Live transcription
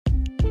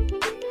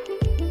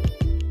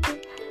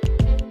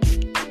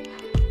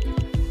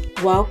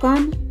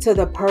Welcome to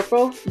the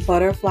Purple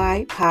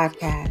Butterfly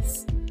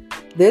Podcast.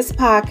 This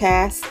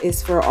podcast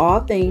is for all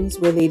things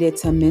related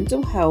to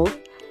mental health,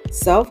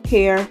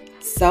 self-care,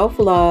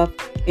 self-love,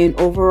 and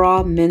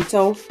overall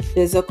mental,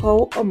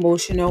 physical,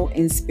 emotional,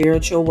 and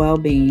spiritual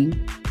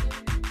well-being.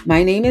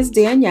 My name is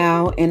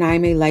Danielle, and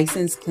I'm a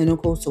licensed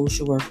clinical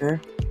social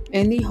worker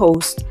and the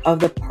host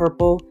of the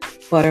Purple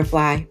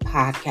Butterfly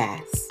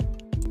Podcast.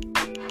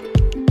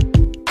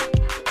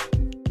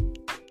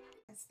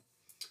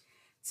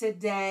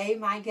 Today,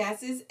 my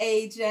guest is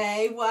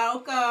AJ.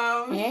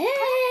 Welcome. Hey.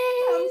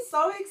 I'm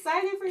so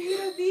excited for you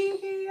to be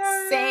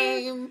here.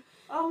 Same.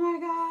 Oh my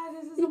God,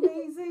 this is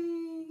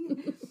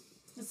amazing.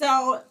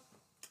 So,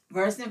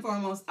 first and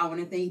foremost, I want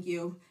to thank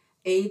you.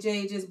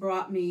 AJ just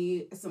brought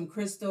me some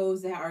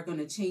crystals that are going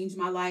to change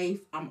my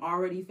life. I'm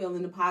already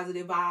feeling the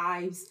positive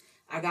vibes.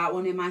 I got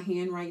one in my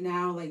hand right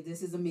now. Like,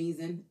 this is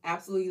amazing.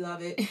 Absolutely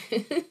love it.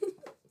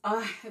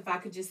 If I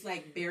could just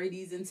bury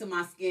these into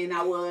my skin,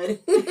 I would.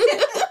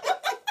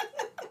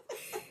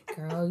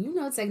 Girl, you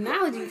know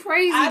technology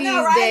crazy I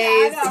know, these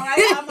days. I know,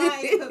 right? I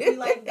might could be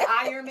like the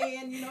Iron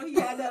Man. You know, he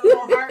had that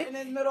little heart in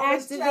his middle of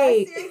his chest.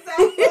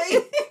 Exactly.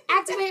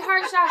 Activate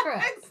heart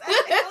chakra.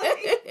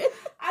 Exactly.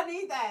 I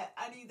need that.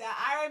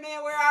 Iron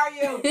Man, where are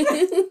you?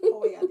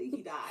 Oh, wait, I think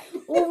he died.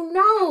 Oh,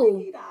 no.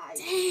 He died.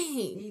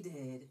 Dang. He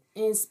did.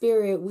 In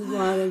spirit, we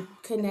want to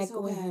connect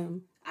with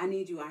him. I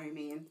need you, Iron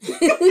Man.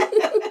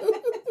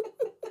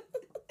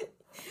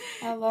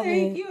 I love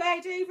Thank you,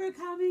 AJ, for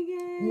coming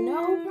in.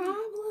 No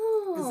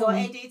problem. So,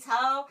 AJ,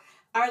 tell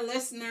our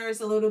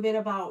listeners a little bit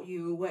about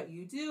you, what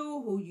you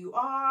do, who you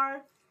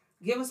are.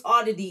 Give us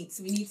all the deets.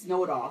 We need to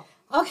know it all.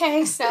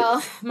 Okay,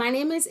 so my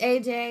name is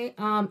AJ.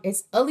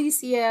 It's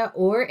Alicia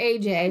or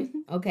AJ.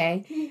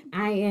 Okay,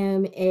 I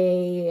am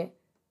a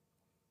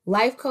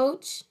life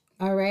coach.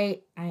 All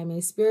right, I am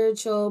a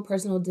spiritual,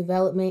 personal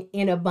development,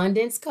 and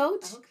abundance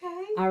coach. Okay.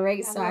 All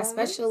right, so I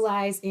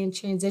specialize in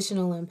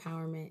transitional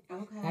empowerment.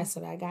 Okay. That's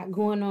what I got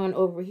going on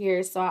over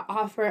here. So I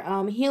offer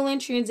healing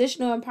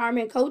transitional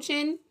empowerment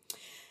coaching.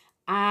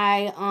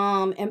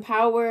 I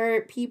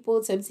empower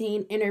people to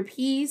obtain inner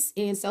peace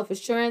and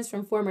self-assurance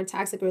from former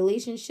toxic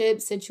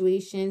relationships,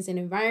 situations, and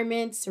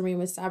environments to reign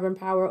with sovereign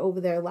power over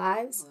their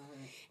lives.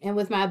 And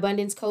with my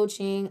abundance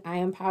coaching, I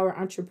empower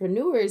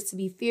entrepreneurs to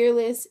be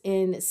fearless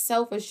and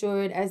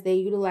self-assured as they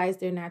utilize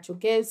their natural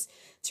gifts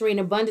to reign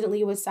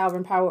abundantly with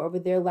sovereign power over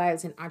their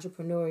lives and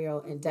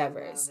entrepreneurial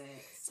endeavors.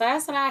 So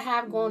that's what I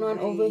have going on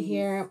over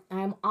here.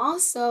 I'm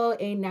also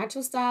a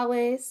natural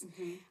stylist.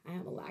 Mm-hmm. I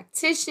am a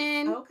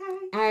loctician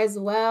as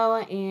well.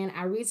 And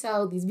I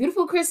retail these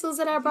beautiful crystals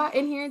that I brought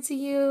in here to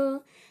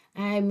you.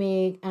 I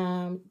make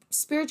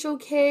spiritual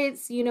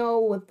kits,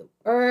 with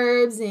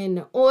herbs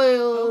and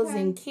oils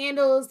and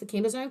candles. The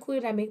candles are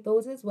included. I make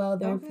those as well.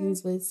 They're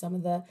infused with some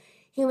of the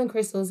healing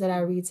crystals that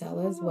I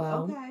retail as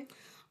well.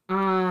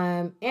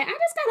 And I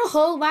just got a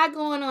whole lot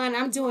going on.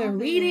 I'm doing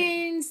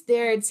readings.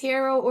 They're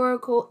tarot,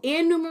 oracle,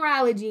 and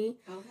numerology.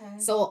 Okay.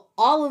 So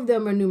all of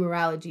them are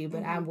numerology,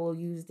 but I will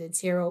use the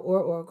tarot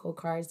or oracle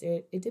cards.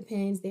 It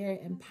depends. They're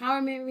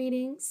empowerment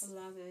readings. I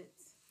love it.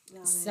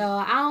 So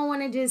I don't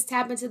want to just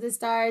tap into the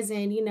stars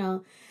and,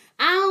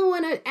 I don't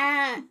want to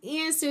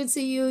answer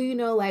to you,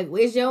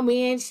 was your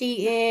man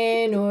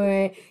cheating,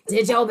 or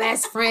did your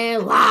best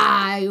friend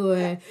lie,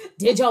 or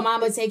did your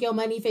mama take your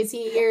money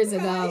 15 years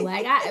ago?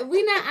 I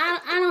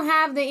don't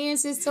have the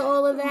answers to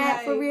all of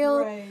that for real.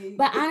 Right.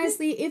 But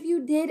honestly, if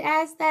you did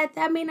ask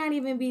that may not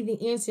even be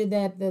the answer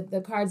that the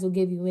cards will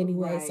give you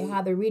anyway. Right. So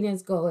how the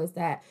readings go is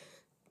that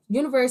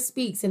universe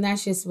speaks, and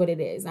that's just what it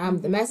is. I'm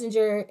the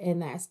messenger,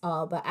 and that's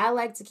all. But I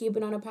like to keep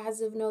it on a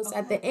positive note. So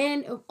at the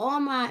end of all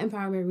my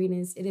empowerment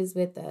readings, it is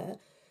with a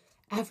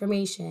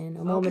affirmation,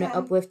 a moment of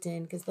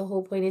uplifting, because the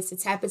whole point is to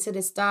tap into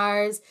the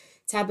stars,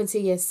 tap into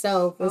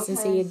yourself, listen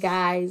to your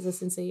guides,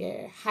 listen to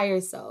your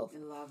higher self. I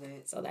love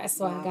it. So that's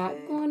what I got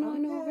going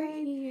on over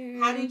here.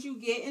 How did you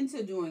get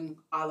into doing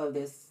all of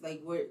this?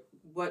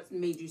 What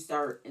made you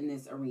start in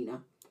this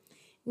arena?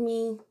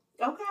 Me.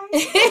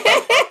 Okay.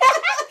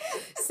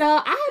 So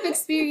I have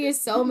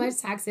experienced so much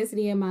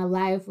toxicity in my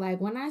life.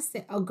 Like when I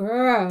said, oh,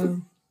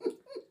 girl.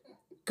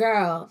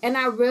 And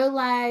I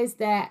realized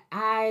that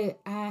I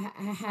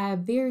have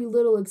very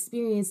little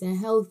experience in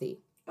healthy.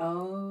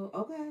 Oh,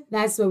 okay.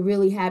 That's what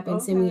really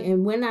happened to me.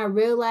 And when I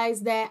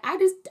realized that, I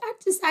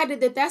decided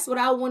that that's what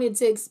I wanted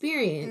to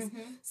experience.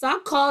 Mm-hmm. So I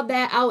called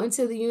that out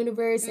into the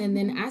universe, and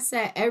then I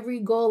set every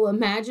goal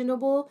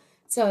imaginable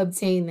to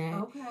obtain that.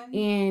 Okay.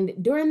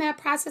 And during that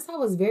process, I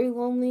was very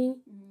lonely.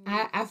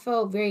 I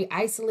felt very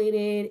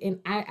isolated, and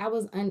I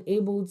was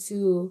unable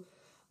to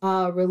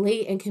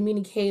relate and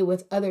communicate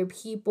with other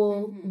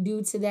people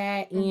due to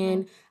that.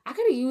 And I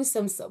could have used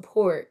some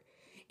support.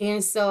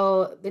 And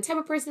so the type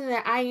of person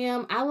that I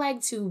am, I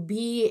like to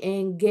be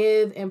and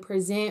give and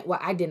present what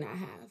I did not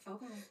have.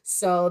 Okay.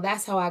 So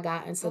that's how I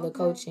got into the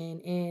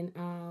coaching.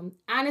 And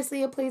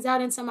honestly, it plays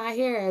out into my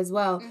hair as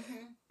well.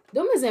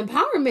 Them is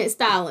empowerment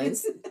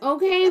stylings,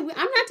 okay? I'm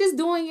not just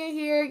doing your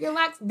hair. Your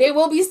locks, they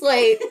will be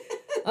slayed.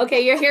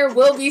 Okay, your hair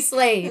will be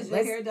slayed.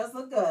 Your hair does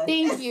look good.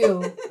 Thank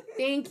you.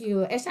 Thank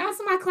you. And shout out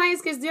to my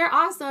clients because they're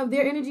awesome.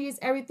 Their energy is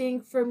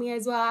everything for me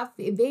as well.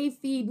 They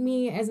feed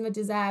me as much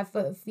as I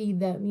feed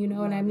them. You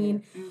know what I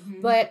mean?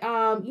 But,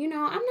 you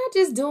know, I'm not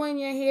just doing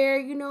your hair.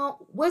 You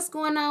know, what's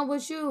going on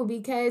with you?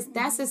 Because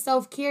that's a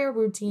self-care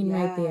routine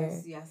right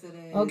there. Yes, it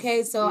is.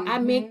 Okay, so I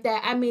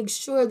make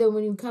sure that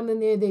when you come in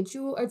there that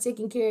you are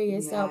taking care of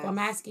yourself. I'm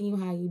asking you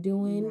how you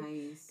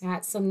doing.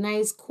 Got some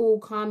nice, cool,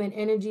 calming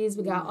energies.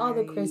 We got all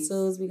the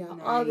crystals. We got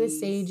all the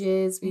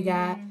sages. We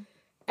got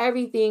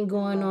everything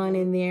going on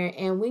in there.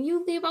 And when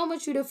you leave, I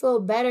want you to feel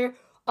better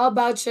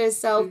about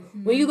yourself.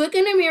 When you look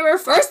in the mirror,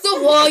 first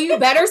of all, you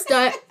better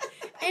stunt.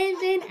 And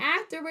then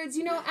afterwards,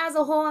 you know, as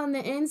a whole on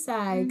the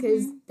inside,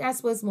 because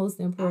that's what's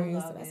most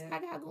important. So that's what I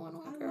got going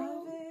on,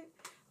 girl.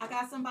 I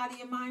got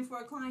somebody in mind for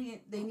a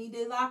client. They need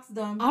their locks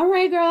done. All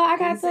right, girl. I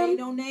got them. Say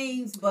no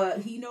names, but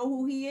he know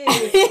who he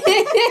is.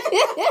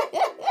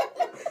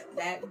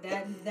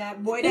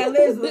 that boy that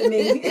lives with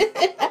me.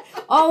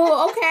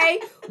 Oh, okay.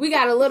 We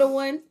got a little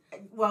one.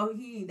 Well,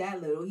 he ain't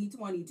that little. He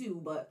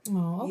 22, but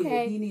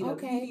okay. Yeah, he need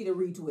a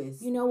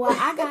retwist. You know what?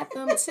 I got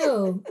them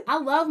too. I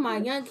love my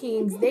young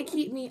kings. They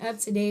keep me up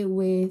to date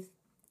with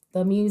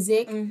the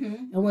music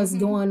and what's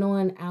going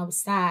on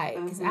outside.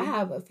 Because I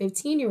have a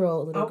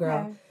 15-year-old little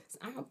girl. So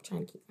I'm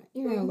trying to keep my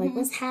ear on, like,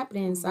 what's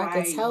happening so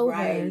I can tell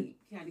her.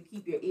 Kind of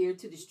keep your ear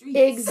to the streets.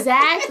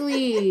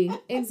 Exactly.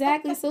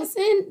 So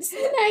send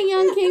that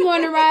young king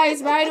on the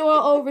rise right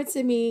on over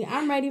to me.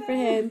 I'm ready for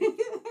him.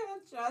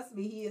 Trust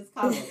me, he is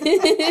coming.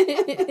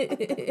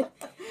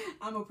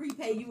 I'm going to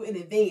prepay you in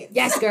advance.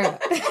 Yes, girl.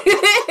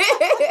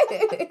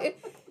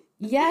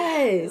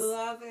 Yes.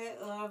 Love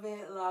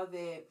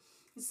it.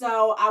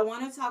 So I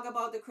want to talk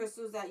about the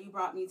crystals that you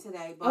brought me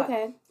today, but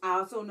I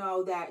also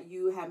know that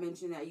you had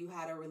mentioned that you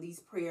had a release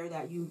prayer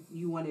that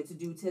you wanted to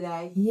do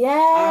today. Yes.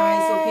 All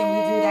right, so can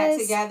we do that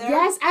together?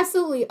 Yes,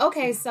 absolutely.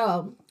 Okay,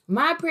 so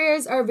my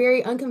prayers are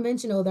very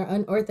unconventional. They're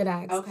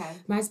unorthodox. Okay.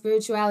 My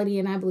spirituality,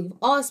 and I believe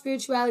all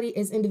spirituality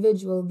is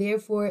individual.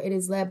 Therefore, it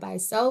is led by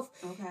self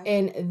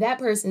and that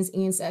person's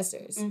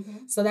ancestors.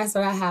 So that's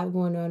what I have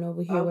going on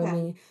over here with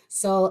me.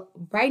 So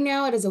right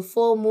now, it is a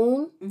full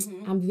moon.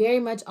 I'm very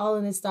much all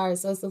in the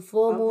stars. So it's a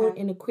full moon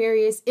in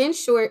Aquarius. In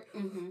short,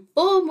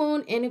 full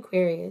moon in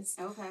Aquarius.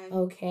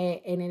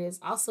 Okay. And it is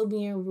also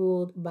being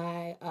ruled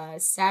by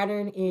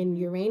Saturn and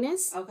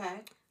Uranus.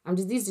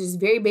 These are just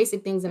very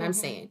basic things that I'm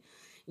saying.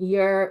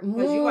 Your moon.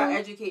 Because you are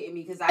educating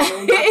me because I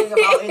know nothing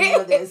about any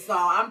of this. So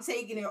I'm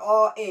taking it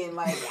all in.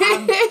 Like,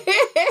 tell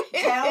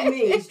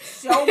me,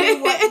 show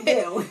me what to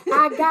do.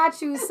 I got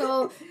you.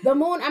 So the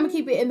moon, I'm going to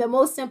keep it in the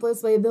most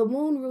simplest way. The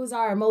moon rules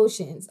our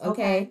emotions,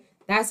 okay?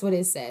 That's what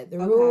it said. The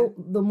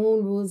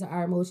moon rules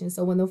our emotions.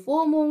 So when the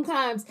full moon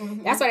comes,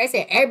 that's what I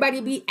said.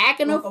 Everybody be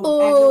acting a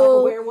fool, acting like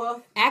a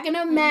werewolf, acting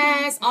a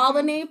mess, all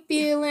in their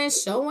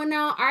feelings, showing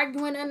out,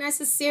 arguing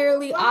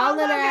unnecessarily, all of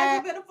that. Has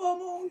it been a full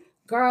moon?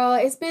 Girl,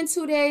 it's been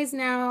 2 days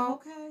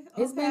now.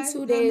 It's been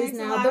 2 days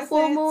now. The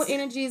full moon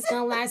energy is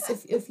going to last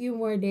a few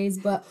more days.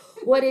 But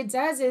what it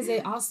does is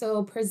it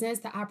also presents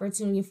the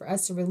opportunity for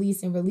us to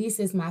release. And release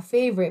is my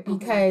favorite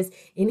because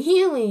in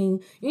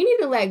healing, you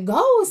need to let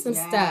go of some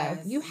stuff.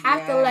 You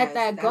have to let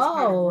that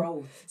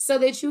go so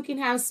that you can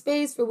have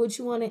space for what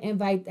you want to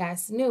invite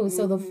that's new.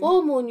 So the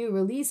full moon, you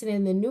release it,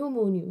 and the new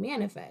moon, you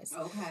manifest.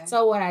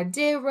 So what I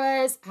did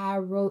was I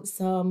wrote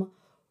some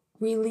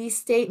release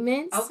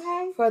statements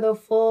for the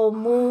full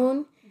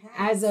moon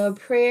as a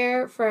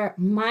prayer for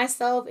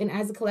myself and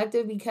as a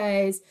collective,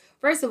 because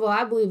first of all,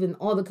 I believe in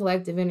all the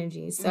collective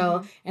energy.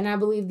 So, and I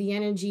believe the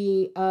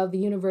energy of the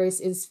universe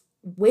is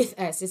with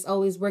us. It's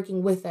always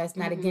working with us,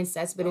 not against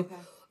us, but it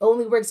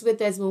only works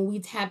with us when we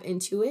tap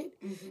into it.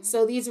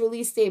 So these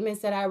release statements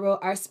that I wrote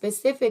are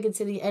specific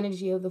to the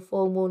energy of the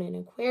full moon in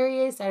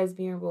Aquarius that is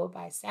being ruled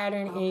by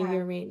Saturn and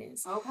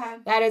Uranus.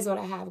 That is what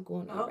I have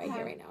going on right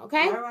here, right now.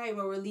 Okay? All right,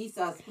 well, release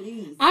us,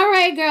 please. All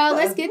right, girl,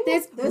 let's get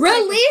this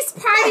release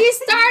party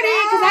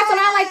started, because that's what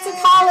I like to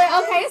call it.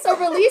 Okay, it's a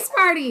release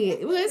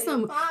party. We got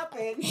some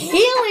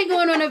healing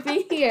going on up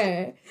in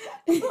here.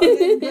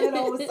 Good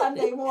old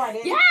Sunday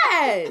morning.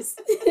 Yes.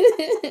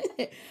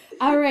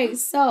 All right,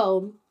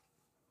 so...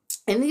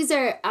 And these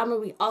are, I'm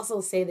going to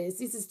also say this,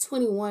 this is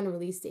 21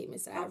 release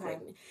statements that I've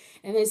written.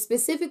 And they're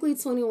specifically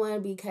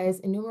 21 because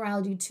in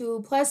numerology,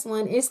 2 plus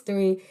 1 is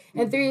 3,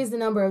 and 3 is the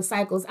number of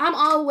cycles. I'm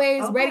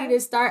always ready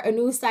to start a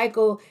new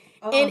cycle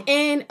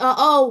in a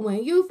old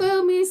one. You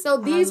feel me? So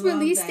these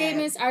release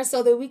statements are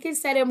so that we can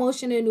set in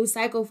motion a new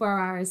cycle for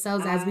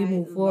ourselves as we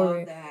move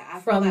forward. I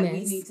feel like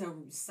we need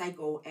to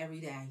cycle every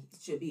day. It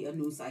should be a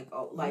new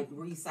cycle, like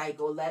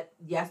recycle. Let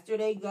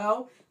yesterday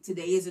go.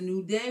 Today is a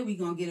new day. We're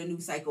going to get a new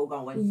cycle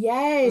going.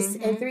 Yes.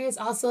 And 3 is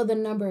also the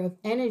number of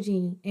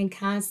energy and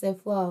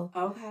concept flow.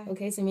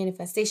 Okay, so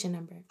manifestation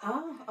number.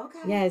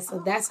 Yes, so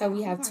that's why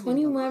we have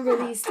 21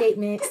 release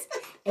statements,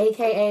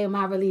 a.k.a.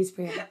 my release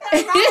prayer.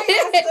 That's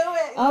right. Let's do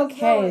it.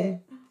 Okay.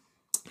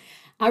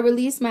 I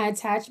release my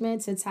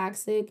attachment to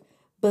toxic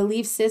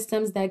belief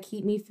systems that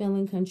keep me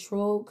feeling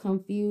controlled,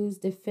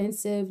 confused,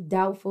 defensive,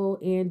 doubtful,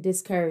 and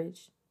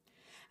discouraged.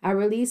 I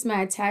release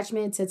my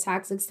attachment to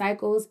toxic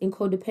cycles and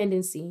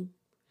codependency.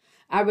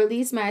 I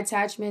release my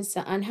attachments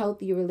to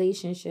unhealthy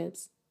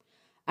relationships.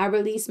 I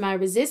release my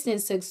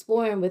resistance to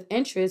exploring with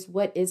interest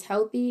what is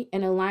healthy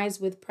and aligns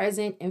with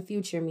present and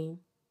future me.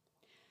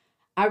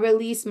 I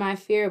release my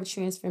fear of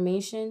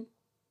transformation.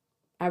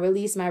 I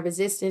release my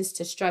resistance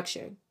to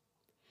structure.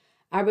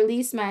 I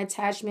release my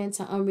attachment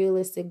to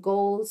unrealistic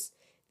goals,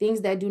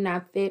 things that do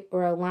not fit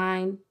or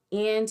align,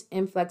 and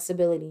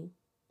inflexibility.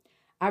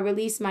 I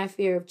release my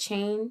fear of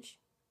change.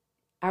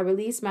 I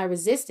release my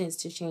resistance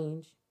to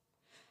change.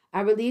 I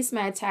release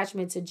my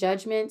attachment to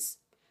judgments.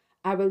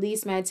 I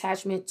release my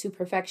attachment to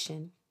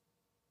perfection.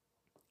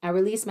 I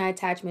release my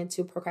attachment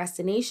to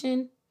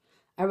procrastination.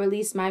 I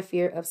release my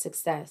fear of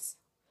success.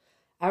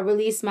 I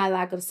release my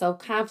lack of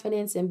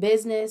self-confidence in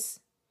business.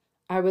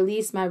 I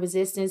release my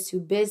resistance to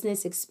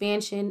business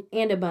expansion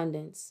and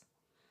abundance.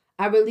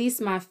 I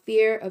release my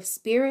fear of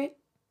spirit.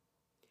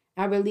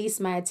 I release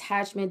my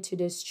attachment to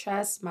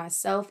distrust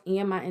myself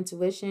and my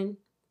intuition.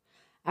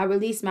 I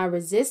release my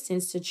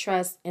resistance to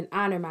trust and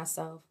honor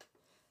myself.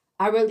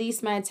 I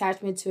release my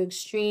attachment to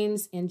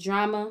extremes and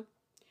drama.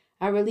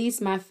 I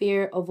release my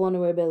fear of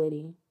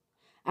vulnerability.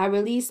 I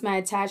release my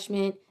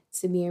attachment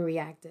to being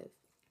reactive.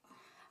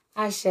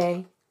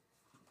 Ashe.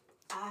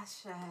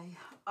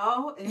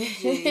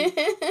 OMG.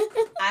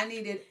 I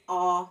needed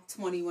all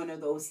 21 of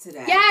those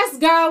today. Yes,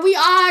 girl, we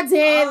all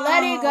did.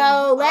 Let it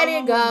go. Let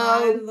it go.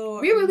 My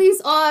Lord. We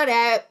released all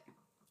that.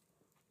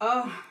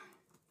 Oh,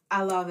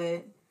 I love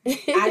it.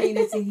 I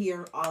needed to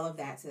hear all of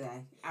that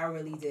today. I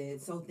really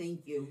did. So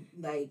thank you.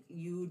 Like,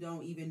 you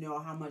don't even know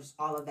how much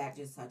all of that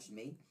just touched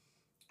me.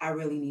 I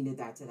really needed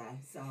that today.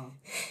 So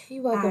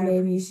you're welcome, I baby.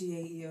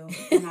 appreciate you.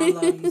 And I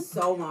love you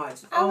so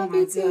much. I love my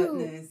you too.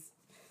 goodness.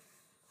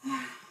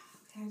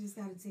 I just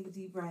got to take a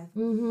deep breath.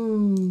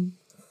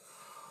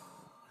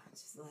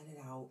 Just let it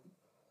out.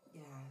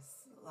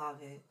 Yes.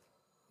 Love it.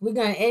 We're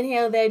going to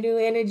inhale that new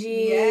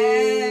energy.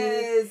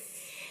 Yes.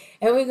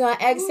 And we're going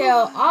to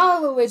exhale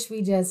all of which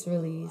we just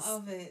released.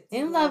 Love it.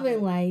 In love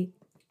and light.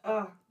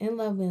 Oh. In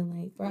love and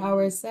light for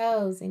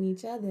ourselves and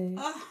each other.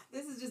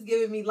 This is just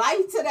giving me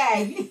life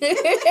today.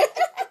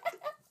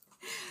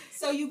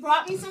 So you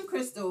brought me some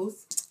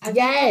crystals. I think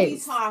when we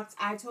talked,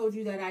 I told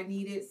you that I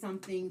needed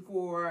something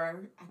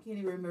for, I can't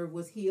even remember, it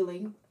was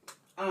healing.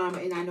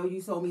 And I know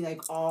you told me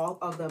like all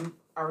of them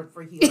are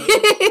for healing.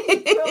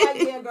 You're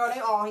like, yeah, girl, they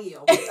all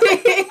heal.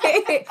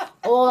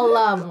 All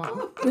of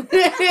them.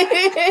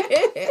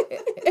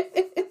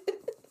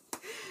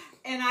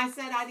 And I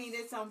said I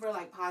needed some for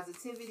like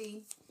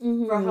positivity,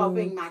 for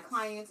helping my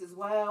clients as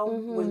well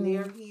when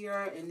they're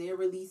here and they're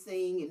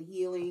releasing and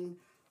healing.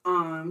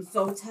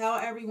 So tell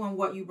everyone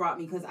what you brought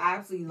me because I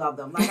absolutely love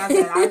them. Like I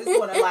said, I just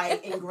want to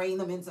like ingrain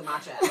them into my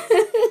chest.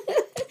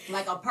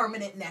 Like a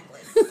permanent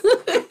necklace.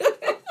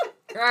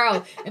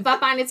 Girl, if I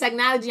find the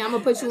technology, I'm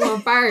going to put you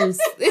on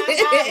first. I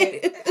got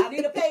it. I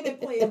need a payment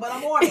plan, but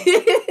I'm on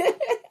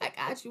it. I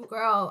got you,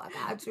 girl.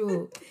 I got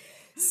you.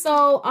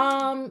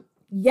 So,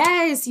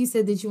 yes, you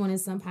said that you wanted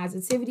some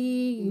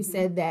positivity. You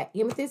said that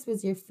amethyst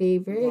was your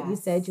favorite. Yes. You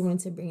said you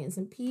wanted to bring in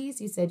some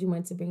peace. You said you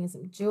wanted to bring in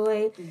some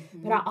joy.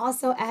 But I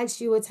also asked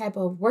you what type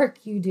of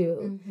work you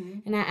do.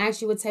 And I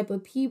asked you what type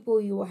of people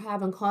you were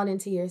having called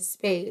into your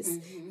space.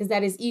 Because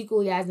that is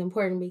equally as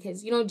important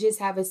because you don't just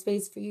have a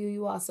space for you.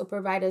 You also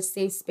provide a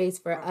safe space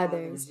for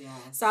others. Yes.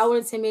 So I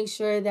wanted to make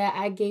sure that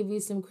I gave you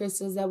some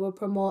crystals that will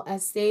promote a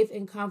safe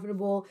and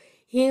comfortable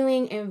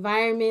healing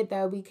environment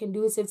that will be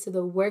conducive to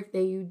the work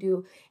that you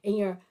do in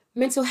your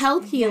mental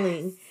health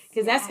healing.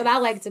 Because that's what I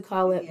like to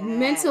call it.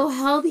 Mental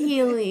health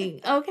healing.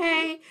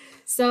 Okay.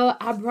 So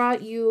I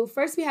brought you,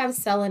 first we have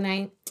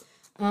selenite.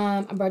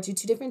 I brought you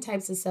two different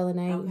types of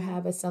selenite. Okay. You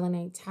have a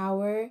selenite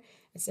tower.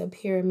 It's a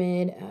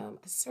pyramid,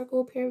 a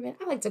circle pyramid.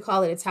 I like to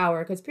call it a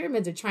tower because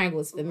pyramids are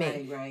triangles for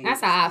me. Right.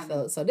 That's how I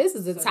felt. So this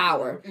is a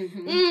tower.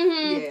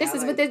 Yeah, this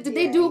is what they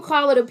do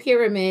call it a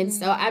pyramid.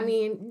 So I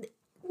mean,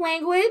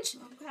 language.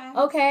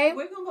 Okay.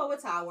 We're going to go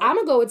with tower. I'm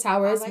going to go with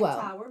tower as well.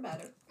 I like tower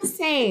better.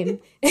 Same.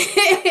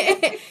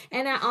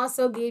 And I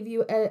also gave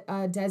you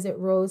a desert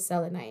rose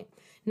selenite.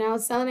 Now,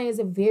 selenite is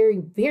a very,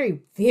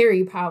 very,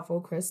 very powerful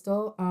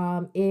crystal.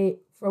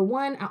 For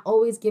one, I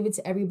always give it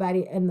to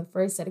everybody in the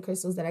first set of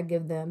crystals that I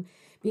give them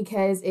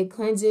because it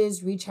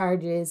cleanses,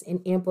 recharges,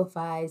 and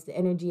amplifies the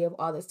energy of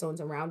all the stones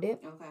around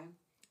it. Okay.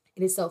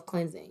 It is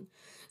self-cleansing.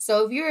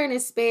 So if you're in a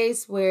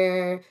space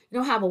where you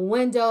don't have a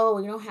window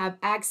or you don't have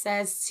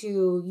access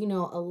to,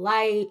 a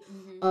light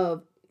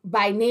of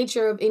by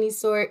nature of any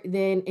sort,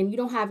 then and you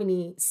don't have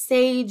any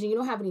sage and you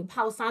don't have any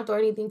Palo Santo or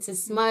anything to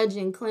smudge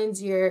and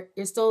cleanse your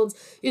stones,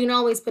 you can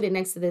always put it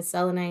next to this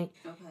selenite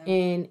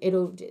and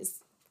it'll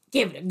just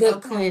give it a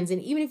good cleanse.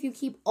 And even if you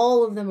keep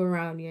all of them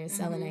around your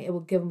selenite, it will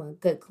give them a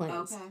good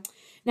cleanse. Okay.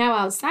 Now,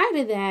 outside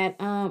of that,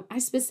 I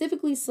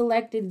specifically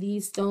selected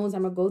these stones.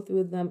 I'm going to go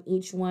through them,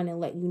 each one, and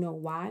let you know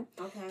why.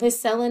 Okay. The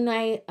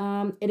selenite,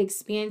 it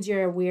expands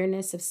your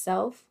awareness of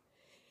self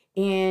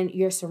and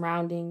your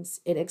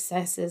surroundings. It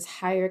accesses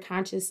higher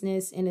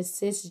consciousness and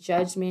assists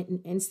judgment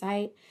and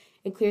insight.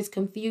 It clears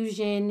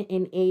confusion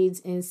and aids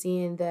in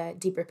seeing the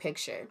deeper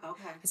picture.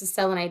 Okay. As a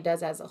selenite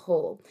does as a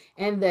whole.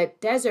 And the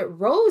desert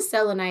rose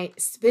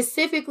selenite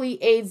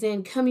specifically aids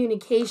in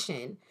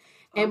communication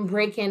and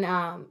breaking,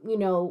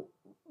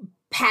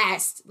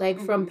 past, like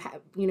from,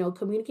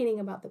 communicating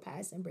about the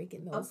past and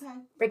breaking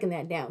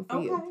that down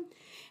for you.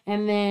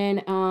 And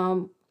then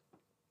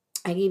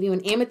I gave you an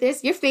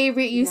amethyst, your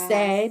favorite, you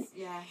said.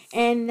 Yes.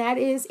 And that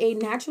is a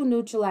natural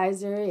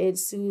neutralizer. It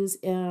soothes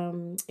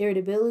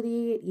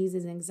irritability, it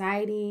eases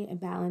anxiety, it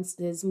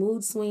balances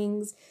mood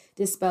swings,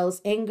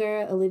 dispels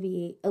anger,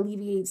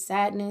 alleviates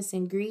sadness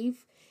and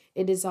grief.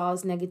 It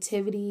dissolves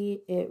negativity.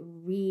 It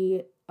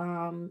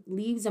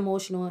leaves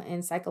emotional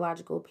and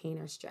psychological pain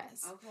or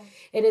stress. Okay.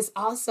 It is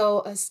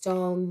also a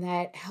stone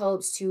that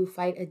helps to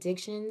fight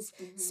addictions,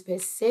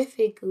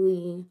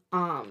 specifically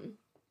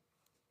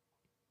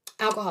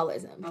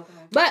alcoholism. Okay.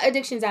 But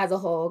addictions as a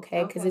whole,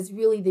 because it's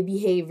really the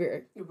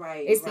behavior.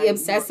 Right. It's the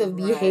obsessive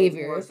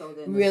behavior.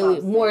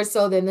 More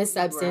so than the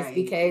substance,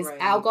 because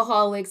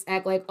alcoholics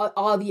act like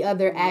all the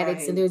other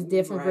addicts, and there's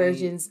different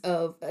versions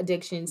of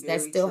addictions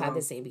that still have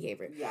the same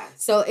behavior. Yes.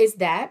 So it's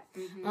that.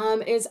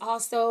 It's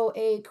also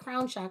a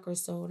crown chakra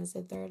stone. It's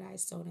a third eye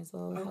stone as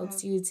well. It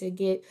helps you to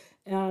get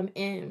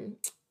in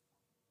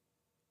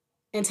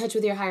touch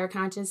with your higher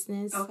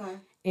consciousness. Okay.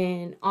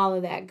 And all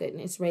of that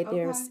goodness right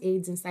there.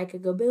 Aids in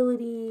psychic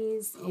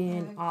abilities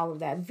and all of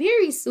that.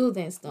 Very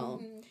soothing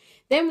stone.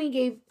 Then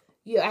I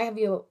have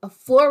you a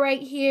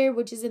fluorite here,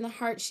 which is in the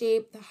heart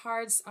shape. The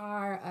hearts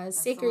are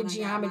sacred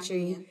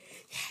geometry.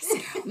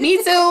 Yes, girl. Me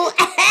too.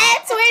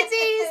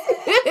 Twinsies.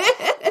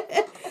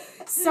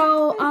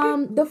 So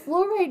the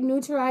fluorite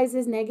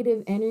neutralizes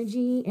negative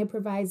energy and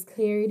provides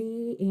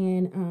clarity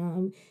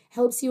and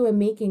helps you in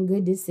making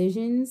good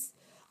decisions.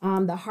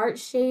 The heart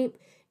shape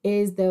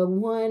is the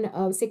one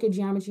of sacred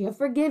geometry of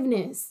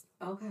forgiveness.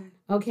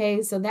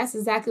 Okay, so that's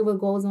exactly what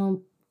goes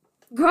on.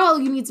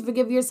 Girl, you need to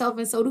forgive yourself,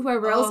 and so do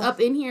whoever else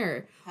up in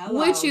here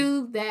with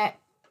you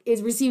that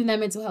is receiving that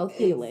mental health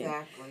healing.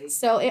 Exactly.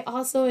 So it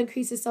also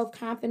increases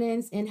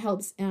self-confidence and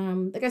helps,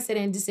 like I said,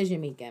 in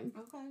decision making.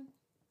 Okay.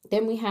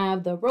 Then we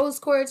have the rose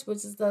quartz,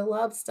 which is the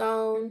love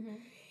stone.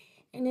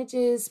 And it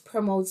just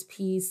promotes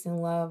peace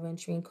and love and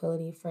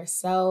tranquility for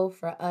self,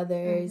 for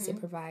others. It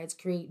provides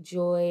great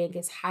joy. It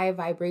gets high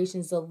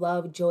vibrations of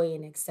love, joy,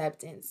 and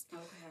acceptance.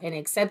 And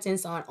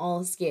acceptance on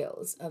all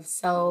scales of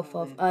self,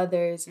 of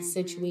others,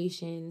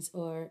 situations,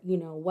 or,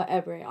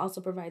 whatever. It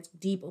also provides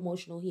deep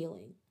emotional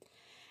healing.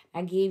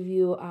 I gave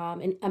you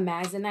an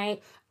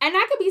amazonite. And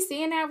I could be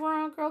saying that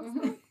wrong, girl.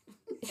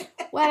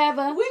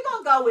 Whatever. We're going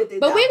to go with it,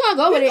 but we're going to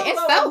go with it. It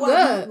felt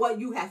good. What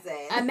you have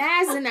said.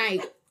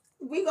 Amazonite.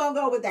 We're going to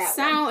go with that.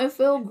 Sound and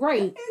feel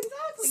great.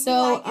 Exactly.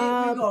 So,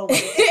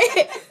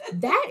 it,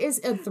 that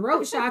is a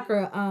throat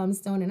chakra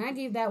stone. And I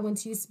gave that one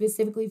to you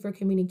specifically for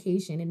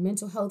communication and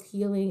mental health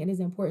healing. It is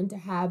important to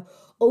have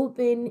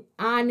open,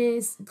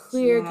 honest,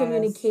 clear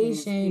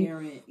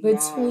communication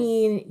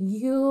between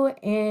you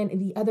and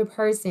the other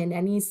person.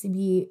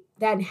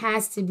 That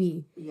has to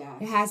be.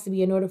 It has to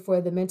be in order for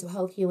the mental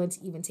health healing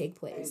to even take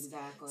place.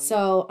 Exactly.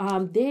 So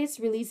this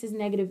releases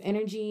negative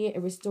energy.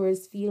 It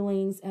restores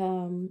feelings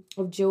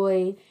of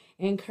joy,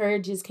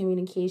 encourages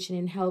communication,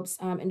 and helps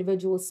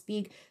individuals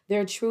speak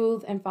their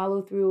truth and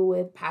follow through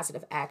with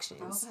positive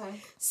actions. Okay.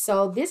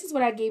 So this is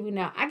what I gave you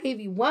now. I gave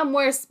you one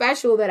more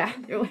special that I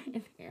threw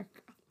in there.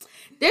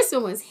 This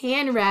one was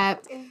hand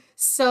wrapped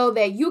so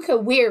that you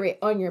could wear it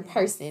on your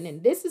person.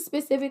 And this is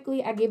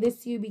specifically, I gave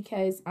this to you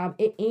because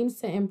it aims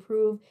to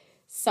improve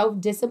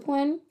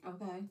self-discipline,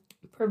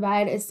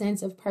 provide a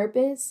sense of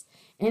purpose,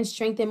 and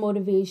strengthen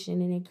motivation,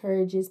 and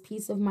encourages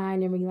peace of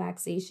mind and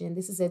relaxation.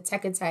 This is a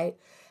Tekatite.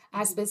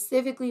 I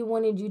specifically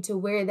wanted you to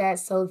wear that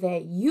so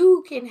that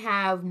you can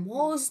have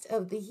most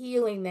of the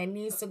healing that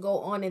needs to go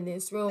on in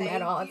this room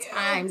at all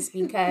times.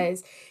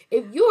 Because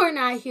if you are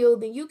not healed,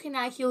 then you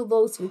cannot heal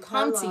those who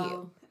come to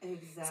you.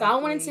 Exactly. So I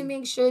wanted to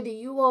make sure that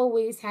you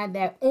always had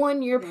that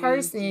on your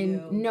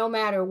person no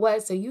matter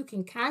what, so you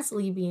can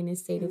constantly be in a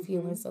state of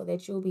healing so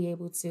that you'll be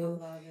able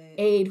to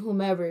aid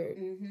whomever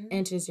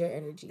enters your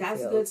energy That's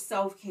field. good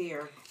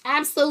self-care.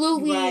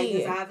 Absolutely. Right,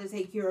 because I have to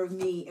take care of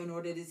me in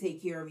order to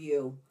take care of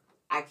you.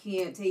 I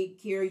can't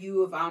take care of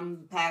you if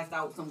I'm passed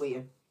out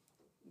somewhere.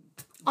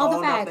 All the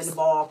facts. Up in facts. the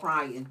ball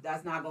crying.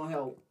 That's not going to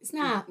help. It's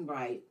not.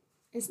 Right.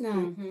 It's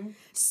not.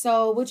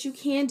 So what you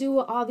can do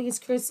with all these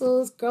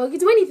crystals, girl, you can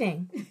do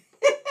anything.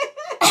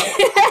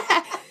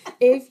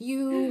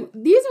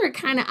 These are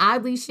kind of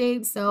oddly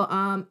shaped, so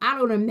I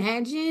don't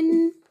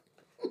imagine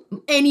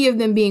any of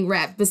them being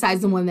wrapped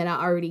besides the one that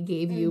I already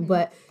gave you,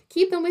 but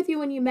keep them with you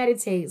when you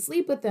meditate.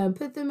 Sleep with them.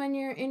 Put them in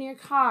your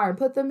car.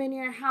 Put them in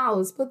your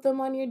house. Put them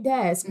on your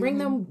desk. Bring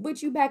them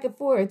with you back and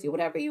forth. Do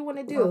whatever you want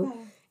to do.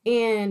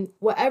 And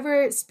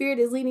whatever spirit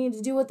is leading you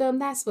to do with them,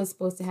 that's what's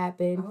supposed to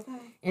happen.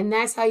 And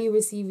that's how you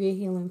receive your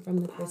healing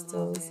from the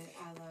crystals.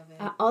 I love it.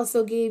 I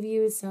also gave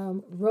you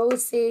some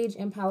rose sage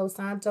and Palo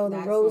Santo. The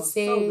That rose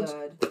sage.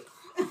 So good.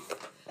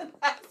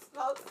 That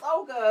smells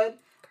so good.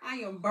 I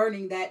am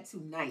burning that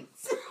tonight.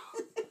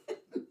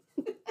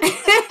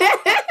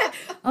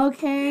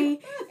 Okay.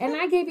 And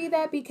I gave you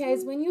that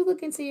because when you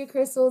look into your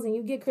crystals and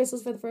you get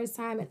crystals for the first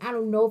time, and I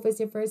don't know if it's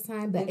your first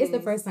time, but it's the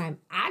first time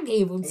I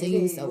gave them to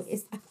you. So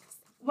it's...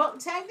 Well,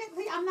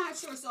 technically, I'm not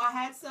sure. So I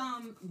had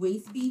some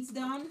waist beads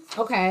done.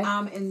 Okay.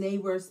 And they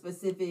were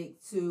specific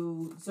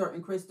to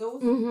certain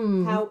crystals.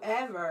 Mm-hmm.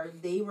 However,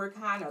 they were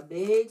kind of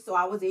big, so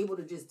I was able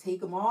to just take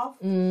them off.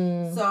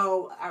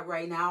 So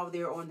right now,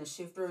 they're on the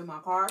shifter in my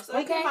car. So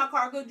they give my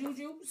car good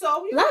juju.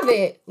 So love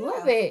it.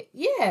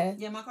 Yeah.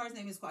 Yeah, my car's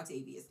name is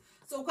Quatavius.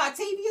 So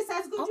Quatavius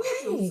has good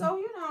juju.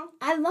 So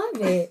I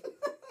love it.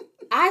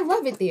 I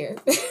love it there.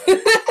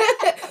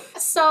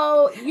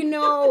 So,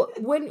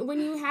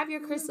 when you have your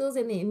crystals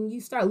and then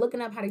you start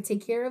looking up how to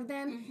take care of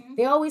them,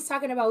 they're always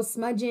talking about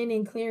smudging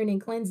and clearing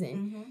and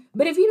cleansing.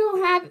 But if you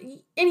don't have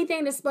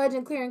anything to smudge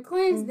and clear and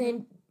cleanse,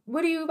 then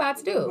what are you about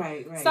to do?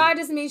 Right. So I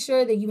just made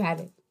sure that you have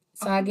it.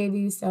 So I gave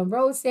you some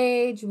rose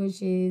sage,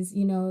 which is,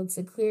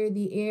 to clear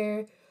the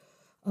air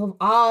of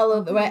all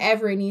of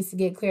whatever it needs to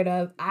get cleared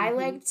up. I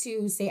like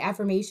to say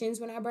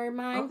affirmations when I burn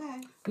mine.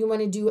 Okay. You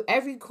want to do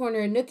every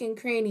corner, nook and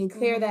cranny,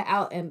 clear that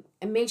out, and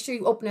make sure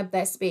you open up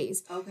that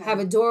space. Okay. Have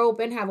a door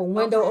open, have a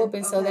window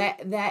open, so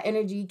that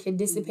energy can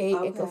dissipate,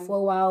 it can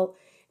flow out,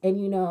 and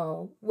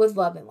with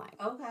love and light.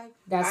 Okay.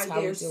 That's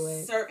how we do it. Are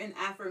there certain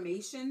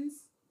affirmations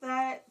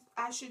that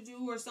I should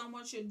do or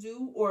someone should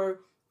do, or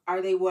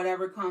are they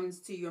whatever comes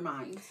to your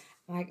mind?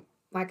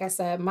 Like I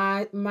said,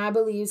 my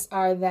beliefs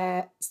are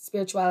that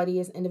spirituality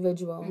is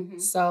individual.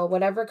 So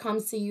whatever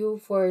comes to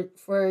you for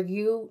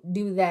you,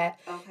 do that.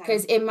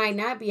 Because it might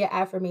not be an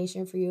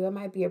affirmation for you. It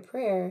might be a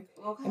prayer.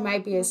 It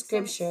might be a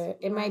scripture.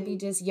 It might be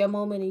just your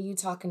moment of you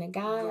talking to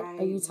God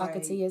or you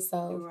talking to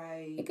yourself.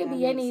 It could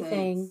be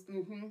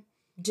anything.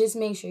 Just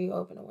make sure you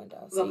open a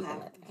window so you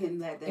can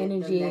let the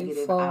energy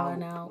flow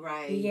on out.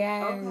 Right.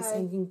 Yes,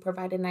 and you can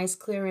provide a nice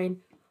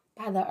clearing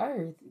by the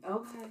earth.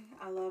 Okay,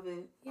 I love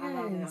it. Yes. I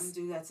love it. I'm gonna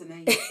do that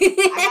tonight.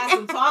 I got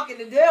some talking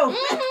to do. Girl,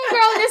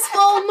 this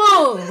full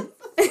moon.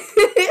 I'm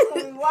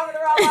gonna be walking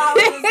around the house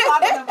and just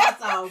talking to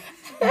myself.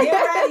 Get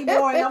ready, boy.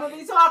 I'm gonna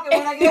be talking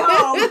when I get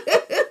home.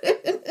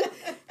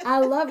 I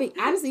love it.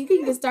 Honestly, you can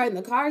even start in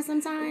the car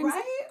sometimes.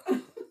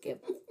 Right?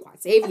 Get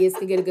Quatavius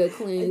to get a good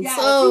clean. Yes,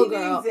 so, he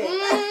girl.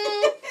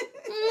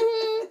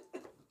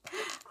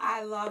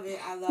 I love it.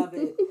 I love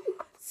it.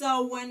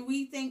 So when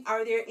we think,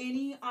 are there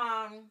any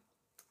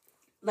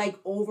like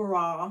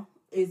overall,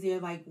 is there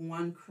like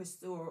one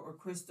crystal or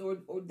crystal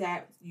or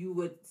that you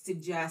would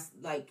suggest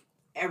like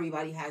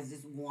everybody has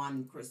this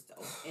one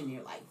crystal in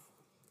their life?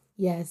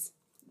 Yes.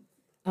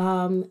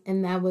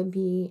 And that would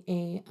be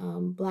a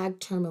black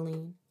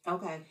tourmaline.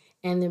 Okay.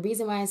 And the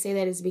reason why I say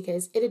that is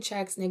because it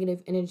attracts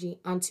negative energy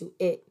onto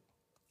it.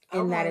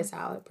 And that is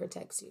how it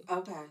protects you.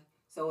 Okay.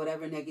 So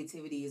whatever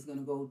negativity is going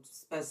to go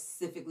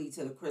specifically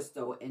to the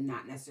crystal and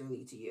not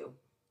necessarily to you.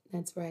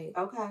 That's right.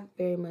 Okay.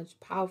 Very much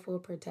powerful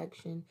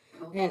protection.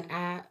 Okay.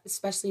 And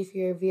especially if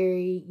you're a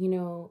very,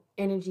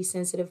 energy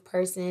sensitive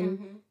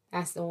person,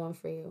 that's the one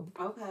for you.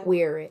 Okay.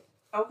 Wear it.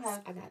 Okay.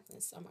 I got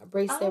this on my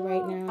bracelet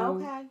right now.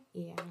 Okay.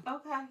 Yeah.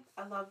 Okay.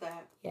 I love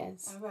that.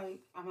 Yes. All right.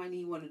 I might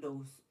need one of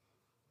those.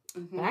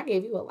 But I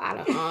gave you a lot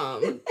of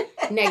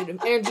negative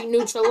energy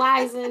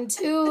neutralizing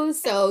too.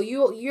 So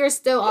you're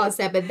still all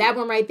set. But that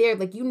one right there,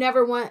 like you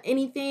never want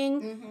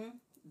anything.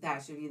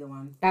 That should be the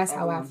one. That's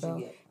how I feel.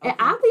 Okay. And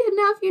oddly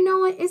enough, you know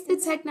what? It's the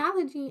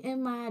technology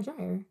in my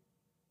dryer.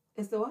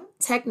 It's the what?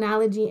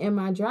 Technology in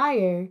my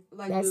dryer.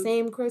 Like that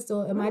same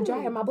crystal in my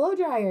dryer, my blow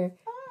dryer.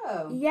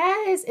 Oh.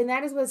 Yes, and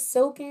that is what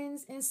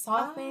soakens and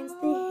softens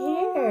the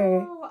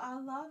hair. Oh, I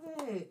love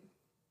it.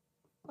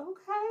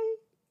 Okay.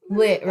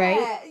 Lit,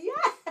 right?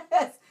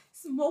 Yes.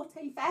 It's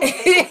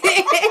multifaceted.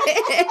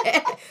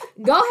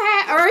 Go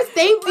ahead, Earth.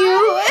 Thank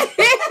you.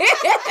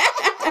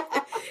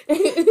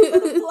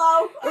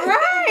 Flow.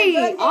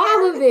 Right.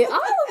 All of it.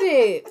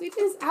 We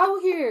just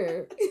out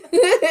here. You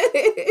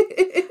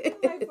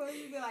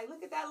be like,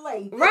 look at that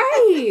lake.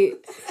 Right.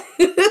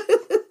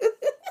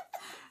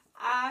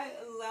 I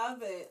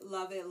love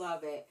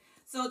it.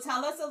 So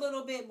tell us a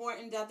little bit more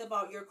in depth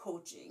about your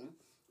coaching.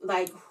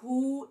 Like,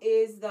 who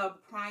is the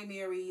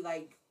primary,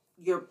 like,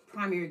 your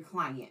primary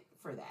client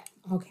for that?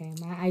 Okay,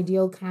 my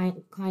ideal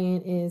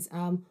client is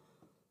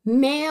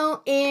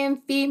male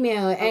and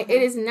female. Okay.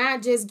 It is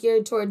not just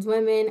geared towards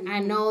women. I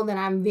know that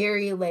I'm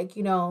very, like,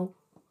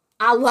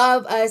 I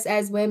love us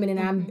as women, and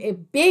I'm a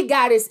big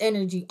goddess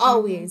energy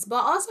always.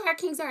 But also our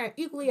kings are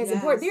equally as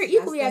important. They're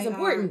equally as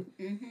important.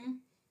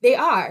 They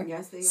are.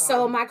 Yes, they are.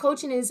 So my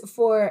coaching is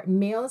for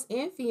males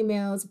and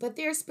females, but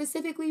they're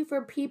specifically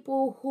for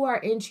people who are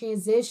in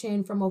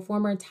transition from a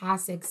former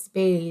toxic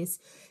space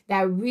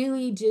that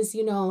really just,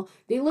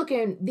 they look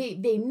and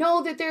they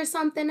know that there's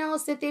something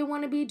else that they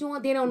want to be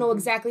doing. They don't know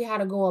exactly how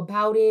to go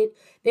about it.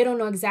 They don't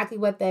know exactly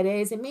what that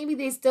is. And maybe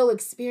they still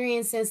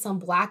experiencing some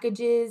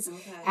blockages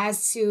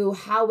as to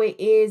how it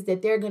is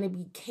that they're going to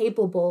be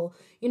capable.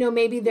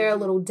 Maybe they're a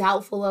little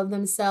doubtful of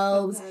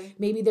themselves.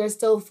 Maybe they're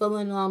still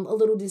feeling a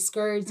little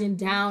discouraged discouraged and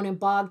down and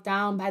bogged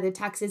down by the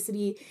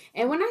toxicity.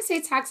 And when I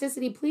say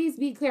toxicity, please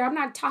be clear. I'm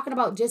not talking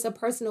about just a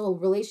personal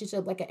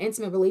relationship, like an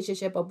intimate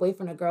relationship, a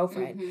boyfriend or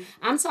girlfriend.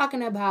 I'm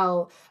talking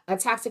about a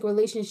toxic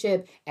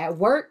relationship at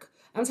work.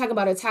 I'm talking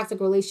about a toxic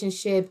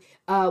relationship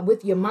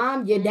with your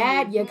mom, your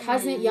dad, your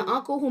cousin, your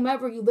uncle,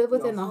 whomever you live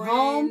with in the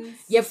home,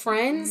 your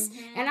friends.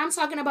 And I'm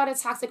talking about a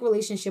toxic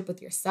relationship with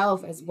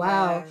yourself as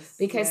well.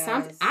 Because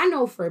I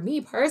know for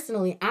me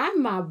personally,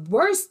 I'm my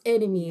worst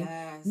enemy.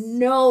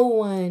 No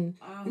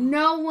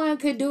one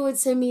could do it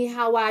to me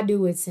how I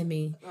do it to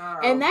me.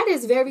 And that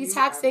is very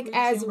toxic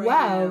as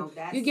well.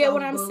 You get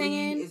what I'm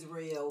saying? Is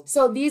real.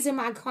 So these are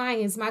my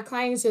clients. My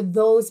clients are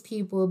those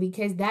people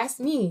because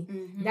that's me.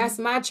 That's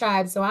my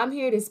tribe. So I'm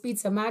here to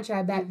speak to my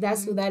tribe.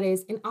 That's who that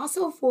is. And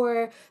also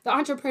for the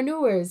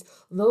entrepreneurs,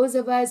 those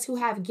of us who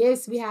have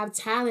gifts, we have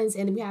talents,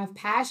 and we have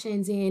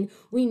passions, and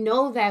we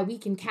know that we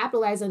can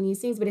capitalize on these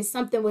things, but it's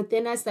something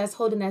within us that's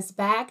holding us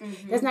back.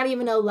 That's not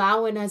even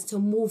allowing us to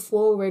move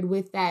forward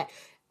with that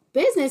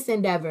business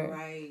endeavor.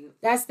 Right.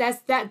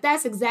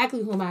 That's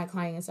exactly who my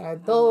clients are.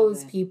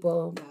 Those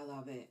people. I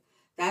love it.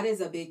 That is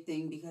a big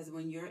thing because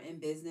when you're in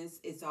business,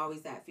 it's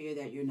always that fear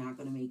that you're not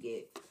going to make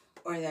it,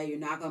 or that you're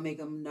not going to make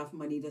enough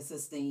money to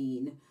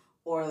sustain,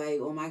 or like,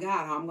 oh my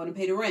God, how I'm going to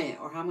pay the rent,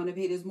 or how I'm going to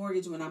pay this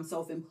mortgage when I'm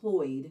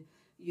self-employed,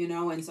 you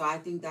know? And so I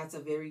think that's a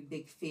very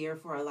big fear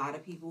for a lot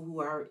of people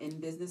who are in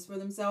business for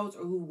themselves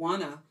or who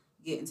want to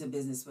get into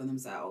business for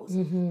themselves.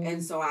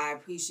 And so I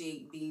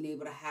appreciate being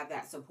able to have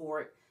that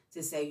support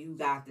to say, you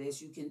got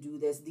this, you can do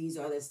this. These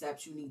are the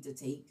steps you need to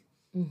take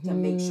to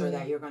make sure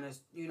that you're going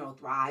to,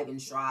 thrive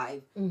and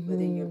strive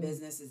within your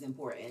business is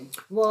important.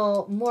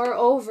 Well,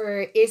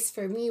 moreover, it's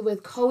for me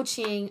with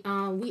coaching,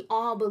 we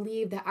all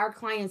believe that our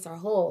clients are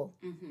whole.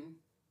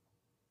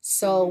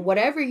 So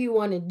whatever you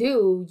want to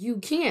do, you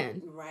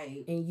can.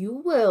 Right. And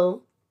you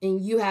will. And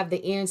you have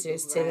the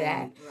answers to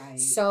that. Right.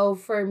 So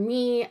for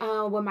me,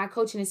 with my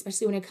coaching,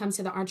 especially when it comes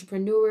to the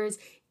entrepreneurs,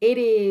 it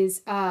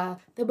is the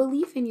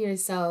belief in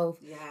yourself,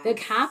 the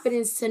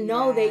confidence to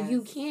know that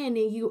you can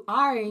and you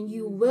are and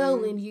you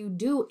will and you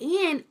do,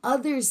 and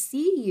others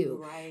see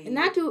you. Right. And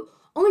not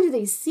only do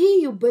they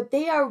see you, but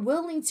they are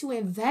willing to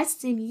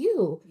invest in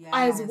you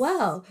as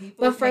well.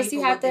 But first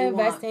you have to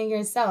invest in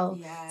yourself.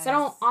 So I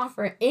don't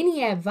offer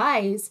any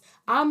advice.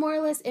 I more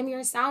or less am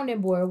your sounding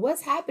board.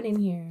 What's happening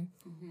here?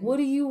 What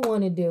do you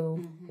want to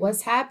do?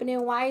 What's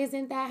happening? Why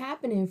isn't that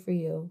happening for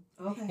you?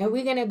 Okay. And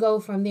we're gonna go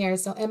from there.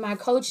 So in my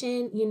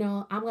coaching,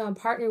 I'm gonna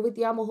partner with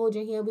you. I'm gonna hold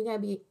your hand.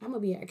 I'm gonna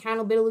be an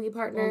accountability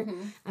partner.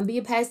 I'm be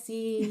a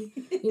pesty.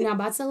 You're not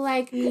about to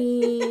like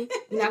me.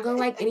 You're not gonna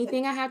like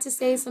anything I have to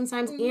say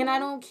sometimes, and I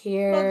don't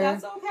care. But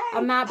that's okay.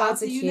 I'm not about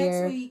to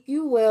care. Next week.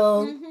 You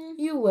will.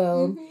 You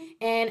will.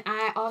 And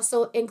I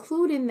also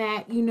include in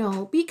that,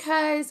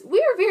 because we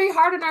are very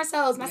hard on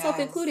ourselves, myself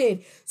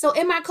included. So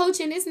in my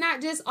coaching, it's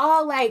not just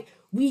all like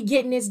we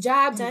getting this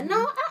job done. No,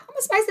 I'm going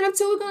to spice it up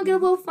too. We're going to get a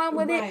little fun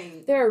with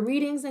it. There are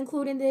readings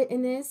included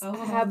in this. I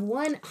have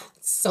one.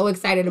 So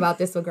excited about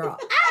this one, girl.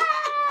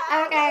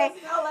 Okay.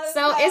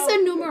 So it's a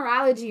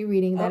numerology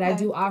reading that I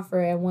do offer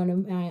at one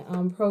of my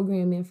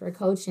programming for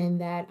coaching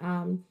that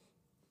I'm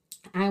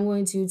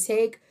going to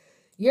take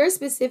your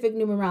specific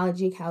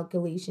numerology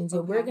calculations,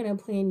 and we're going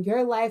to plan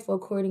your life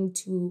according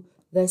to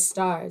the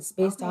stars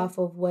based off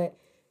of what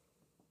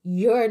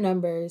your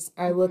numbers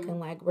are looking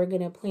like. We're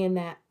going to plan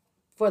that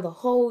for the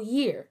whole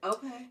year.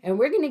 Okay. And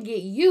we're going to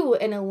get you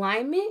in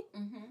alignment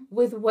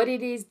with what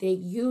it is that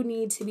you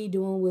need to be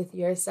doing with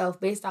yourself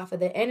based off of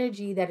the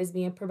energy that is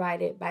being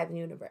provided by the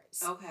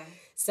universe. Okay.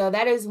 So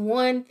that is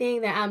one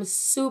thing that I'm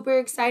super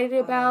excited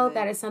about.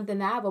 That is something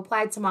that I've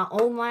applied to my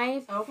own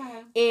life.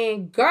 Okay.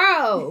 And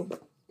girl...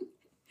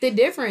 the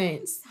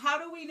difference. How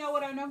do we know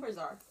what our numbers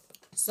are?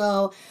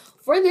 So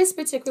for this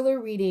particular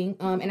reading,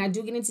 and I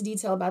do get into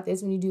detail about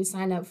this when you do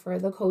sign up for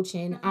the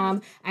coaching,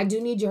 I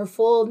do need your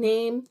full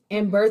name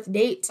and birth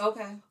date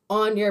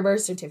on your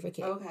birth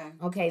certificate.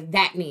 Okay,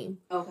 that name.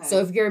 Okay. So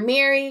if you're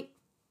married,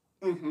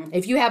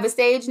 if you have a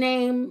stage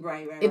name,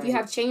 if you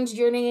have changed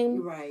your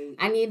name,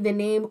 I need the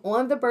name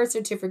on the birth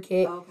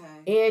certificate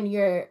and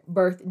your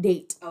birth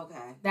date. Okay.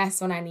 That's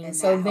what I need. And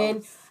so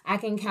then I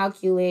can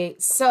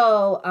calculate.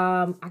 So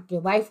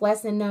your life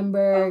lesson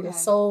number, your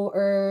soul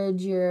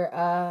urge,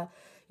 your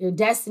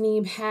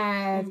destiny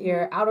path,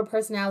 your outer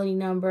personality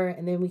number,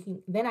 and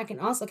then I can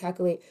also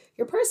calculate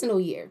your personal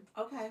year.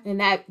 Okay.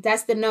 And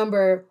that's the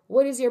number.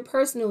 What is your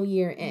personal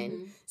year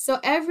in? So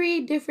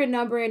every different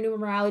number in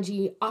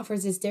numerology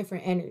offers its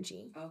different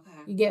energy. Okay.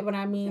 You get what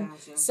I mean?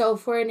 Gotcha. So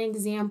for an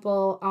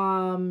example,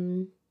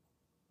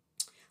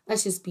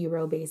 let's just be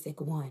real basic.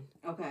 1.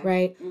 Okay.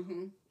 Right?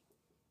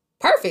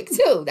 Perfect,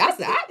 too. That's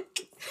that.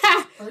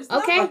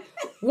 Okay.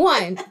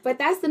 1. But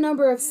that's the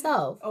number of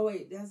self. Oh,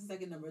 wait. That's the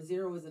second number.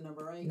 0 is a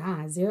number, right?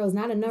 Nah, 0 is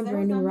not a number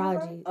in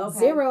numerology. Okay.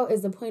 0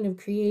 is the point of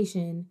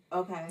creation.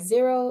 Okay.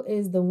 0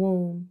 is the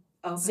womb.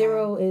 Okay.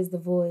 0 is the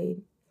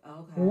void.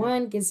 Okay.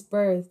 1 gets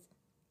birth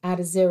out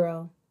of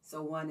 0.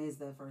 So 1 is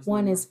the first 1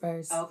 number. Is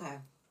first. Okay.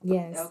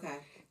 Yes. Okay.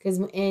 Because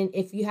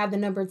if you have the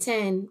number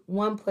 10,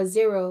 1 plus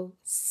 0,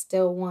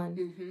 still 1.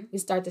 Mm-hmm. You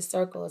start the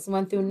circle. It's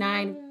 1 through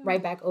 9,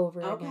 right back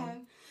over Okay.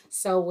 again.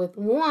 So with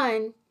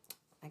 1,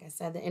 like I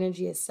said, the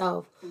energy is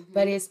self,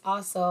 but it's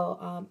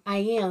also I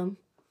am.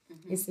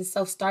 It's the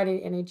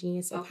self-started energy.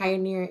 It's a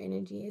pioneer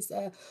energy. It's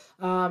a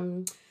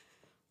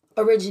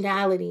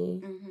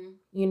originality.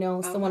 You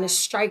know, someone to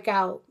strike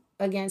out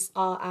against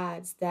all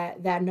odds.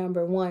 That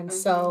number 1.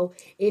 So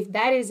if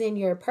that is in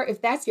your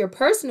if that's your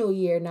personal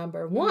year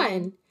number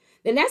 1.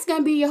 Then that's going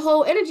to be your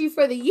whole energy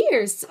for the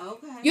years.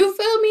 Okay. You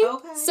feel me?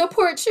 Okay.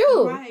 Support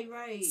you.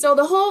 Right. So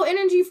the whole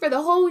energy for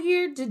the whole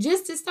year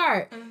to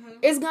start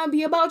is going to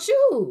be about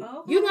you.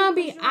 Okay. You're going to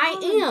be, I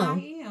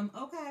am.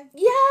 Okay.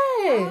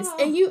 Yes.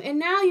 And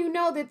now you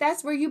know that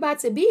that's where you about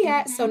to be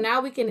at. So now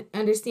we can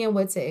understand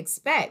what to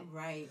expect.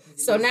 Right.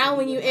 So now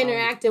when you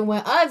interacting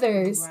with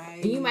others,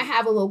 and you might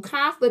have a little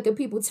conflict of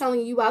people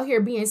telling you out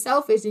here being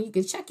selfish, and you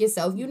can check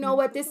yourself. You know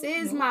what? This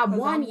is my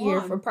 1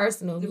 year for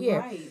personal year.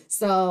 Right.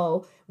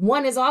 So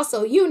 1 is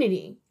also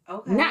unity,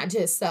 not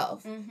just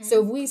self.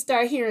 So if we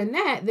start hearing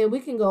that, then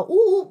we can go,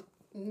 ooh,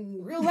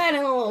 reel that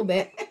in a little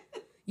bit.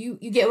 You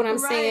get what I'm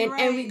saying?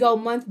 Right. And we go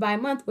month by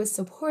month with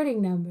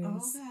supporting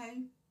numbers.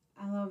 Okay.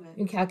 I love it.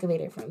 You calculate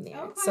it from there.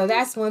 Okay. So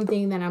that's one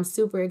thing that I'm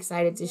super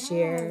excited to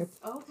share.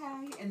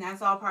 Okay. And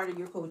that's all part of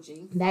your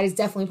coaching. That is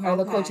definitely part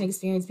of the coaching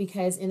experience,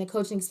 because in the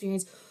coaching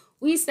experience,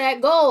 we set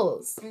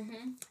goals.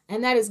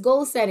 And that is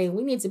goal setting.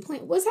 We need to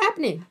plan what's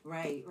happening.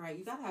 Right.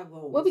 You got to have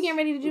goals. What we getting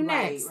ready to do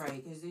next?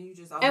 Right. Because then you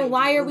just and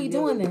why are we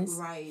doing this?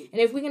 Right.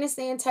 And if we're going to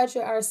stay in touch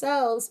with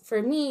ourselves,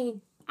 for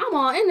me, I'm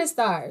all in the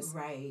stars.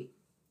 Right.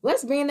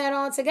 Let's bring that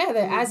all together.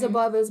 As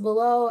above is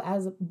below,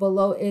 as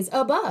below is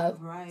above.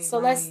 Right. So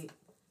let's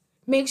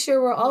make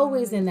sure we're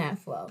always in that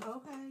flow.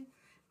 Okay.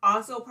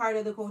 Also, part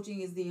of the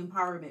coaching is the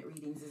empowerment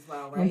readings as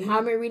well, right?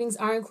 Empowerment readings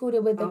are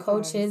included with the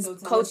coaches. So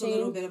tell us a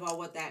little bit about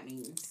what that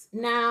means.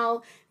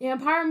 Now, the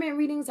empowerment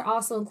readings are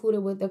also included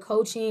with the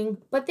coaching,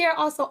 but they're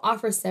also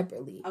offered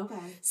separately. Okay.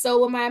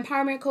 So with my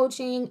empowerment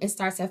coaching, it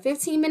starts at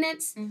 15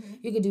 minutes.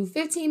 You can do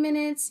 15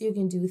 minutes. You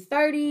can do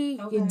 30.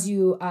 You can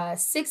do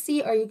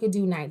 60, or you could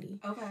do 90.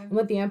 Okay. And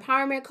with the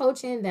empowerment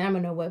coaching, then I'm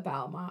going to whip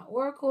out my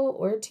oracle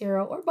or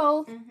tarot or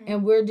both.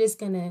 And we're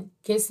just going to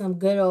get some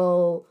good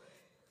old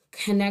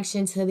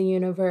connection to the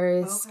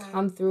universe,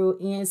 come through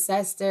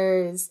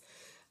ancestors,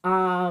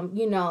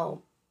 you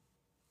know,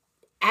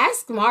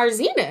 ask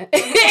Marzina.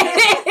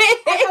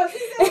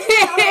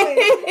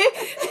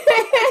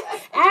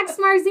 Ask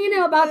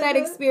Marzina about that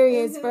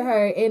experience for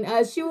her,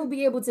 and she will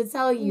be able to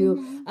tell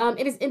you.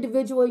 It is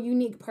individual,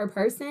 unique per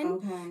person.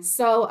 Okay.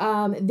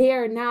 So they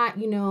are not,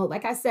 you know,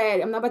 like I said,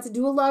 I'm not about to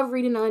do a love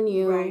reading on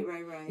you. Right.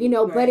 You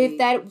know, but if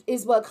that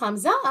is what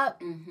comes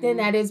up, then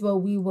that is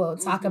what we will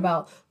talk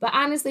about. But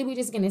honestly, we're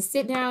just going to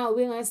sit down.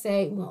 We're going to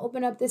say, we're going to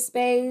open up this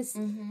space.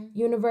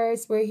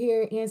 Universe, we're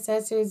here.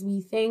 Ancestors,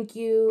 we thank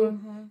you.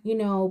 You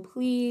know,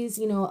 please,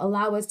 you know,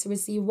 allow us to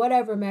receive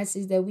whatever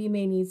message that we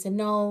may need to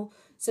know,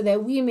 so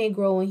that we may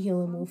grow and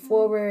heal and move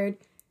forward.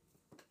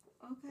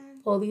 Okay.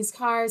 Pull these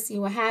cards, see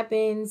what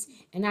happens.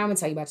 And now I'm going to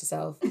tell you about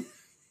yourself.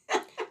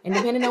 And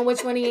depending on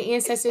which one of your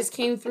ancestors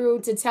came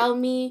through to tell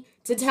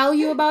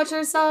you about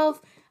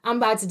yourself, I'm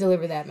about to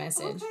deliver that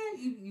message.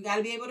 Okay. You got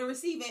to be able to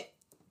receive it.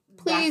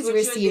 Please That's what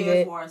receive you're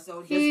there it. For, so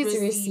just Please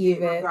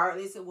receive it.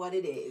 Regardless of what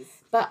it is.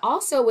 But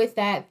also with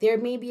that, there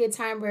may be a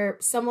time where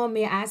someone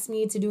may ask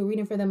me to do a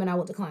reading for them and I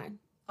will decline.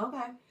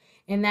 Okay.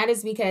 And that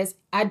is because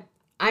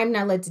I'm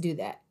not led to do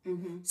that.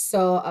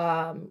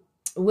 So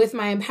with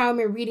my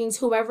empowerment readings,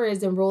 whoever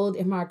is enrolled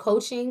in my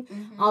coaching,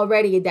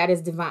 already that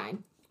is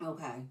divine.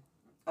 Okay.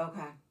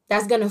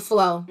 That's going to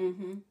flow.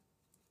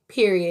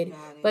 Period.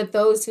 But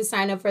those who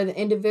sign up for the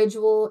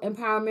individual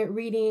empowerment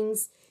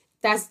readings,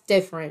 that's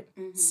different.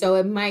 So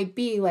it might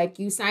be like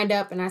you signed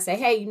up and I say,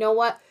 hey, you know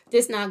what?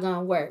 This not going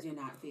to work. You're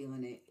not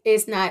feeling it.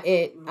 It's not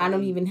it. Right. I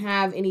don't even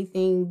have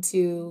anything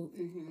to,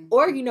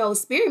 or, you know,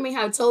 Spirit may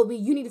have told me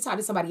you need to talk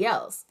to somebody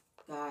else.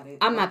 Got it.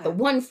 I'm not the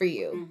one for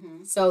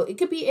you. So it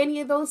could be any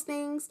of those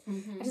things.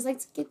 I just like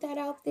to get that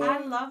out there.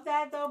 I love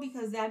that though,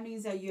 because that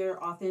means that you're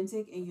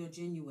authentic and you're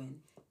genuine.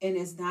 And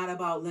it's not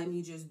about, let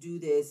me just do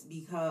this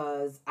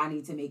because I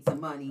need to make some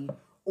money.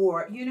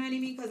 Or, you know what I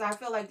mean? Because I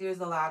feel like there's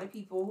a lot of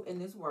people in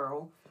this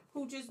world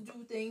who just do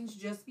things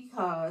just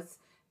because.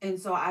 And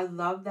so I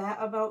love that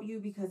about you,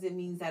 because it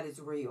means that it's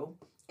real.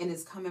 And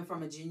it's coming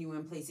from a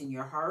genuine place in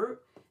your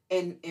heart.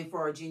 And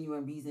for a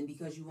genuine reason,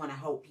 because you want to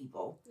help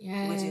people,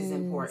 which is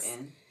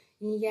important.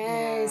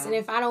 Yes. Yeah. And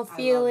if I don't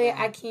feel it,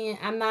 I can't,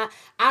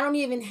 I don't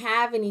even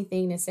have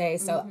anything to say.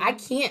 So I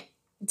can't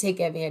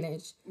take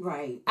advantage.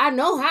 Right. I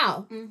know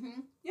how.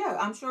 Yeah,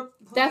 I'm sure.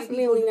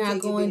 Definitely not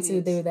going to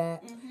do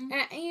that.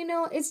 And, you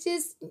know, it's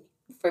just,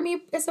 for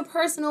me, it's a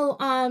personal,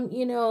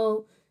 you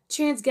know,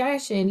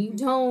 transgression. You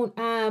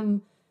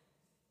don't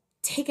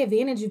take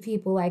advantage of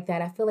people like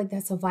that. I feel like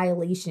that's a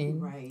violation.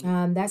 Right.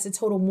 That's a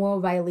total moral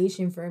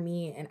violation for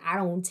me, and I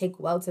don't take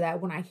well to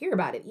that when I hear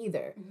about it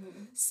either. Mm-hmm.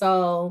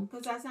 So,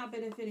 because that's not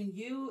benefiting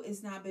you,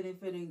 it's not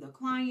benefiting the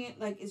client.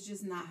 Like, it's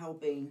just not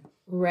helping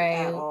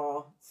right at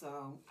all.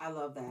 So I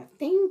love that.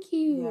 Thank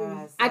you.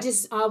 Yes. I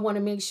just want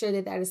to make sure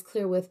that that is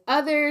clear with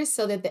others,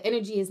 so that the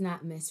energy is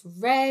not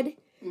misread.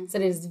 Mm-hmm. So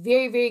that it's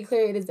very, very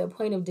clear. It is the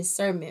point of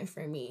discernment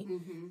for me.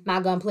 Mm-hmm.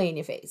 Not gonna play in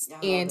your face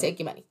and take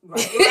your money.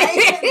 Right.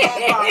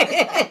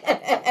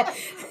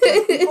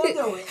 People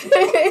do it.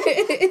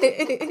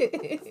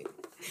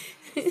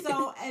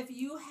 So if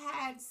you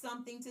had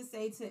something to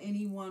say to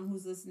anyone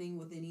who's listening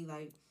with any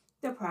like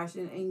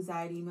depression,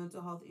 anxiety,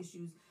 mental health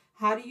issues,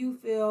 how do you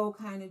feel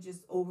kind of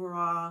just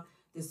overall,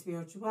 the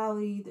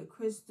spirituality, the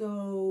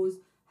crystals,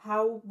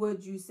 how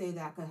would you say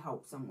that could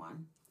help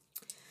someone?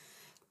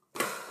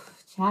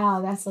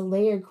 Child, that's a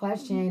layered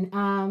question.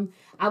 I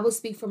will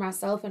speak for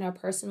myself and our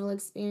personal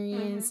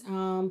experience.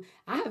 Mm-hmm.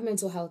 I have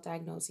mental health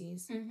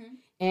diagnoses, Mm-hmm.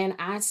 and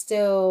I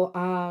still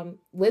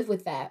live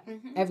with that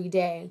Mm-hmm. every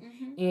day.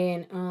 Mm-hmm.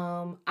 And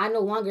I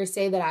no longer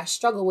say that I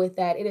struggle with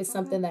that. It is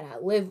something that I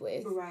live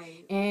with.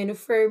 Right. And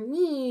for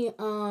me,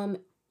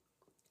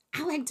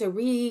 I like to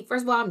read.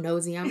 First of all, I'm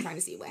nosy. I'm trying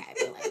to see what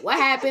happened. Like, what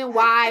happened,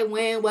 why,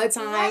 when, what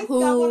time, Right.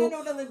 who. I want to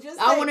know the logistics.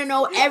 I want to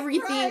know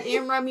everything Right.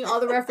 and run me all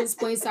the reference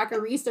points so I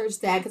can research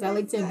that, because I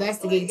like to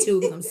investigate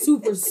too, because I'm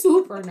super,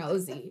 super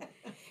nosy.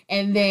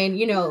 And then,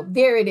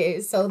 there it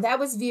is. So that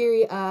was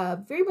very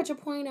much a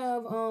point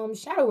of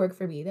shadow work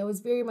for me. That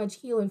was very much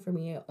healing for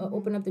me. It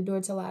opened up the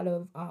door to a lot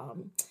of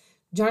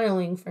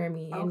journaling for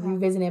me and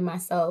revisiting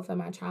myself and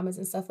my traumas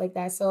and stuff like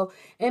that. So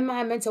in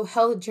my mental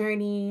health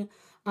journey,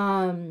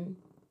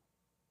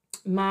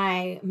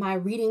 my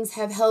readings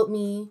have helped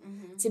me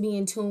to be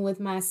in tune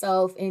with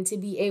myself and to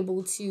be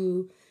able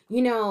to,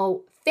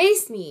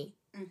 face me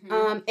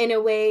in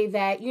a way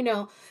that,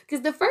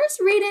 because the first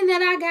reading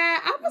that I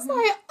got, I was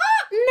like,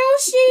 oh, no,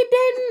 she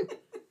didn't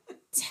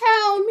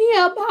tell me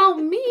about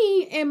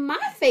me in my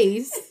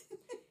face,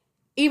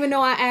 even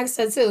though I asked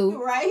her to.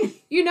 Right.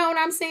 You know what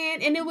I'm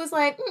saying? And it was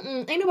like,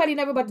 ain't nobody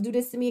never about to do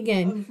this to me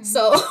again.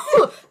 So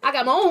I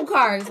got my own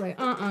cards. Like,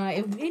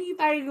 if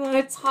anybody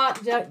gonna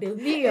talk junk to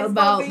me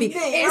about me,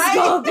 it's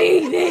gonna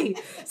be me.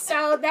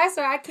 So that's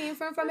where I came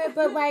from it.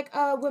 But like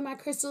with my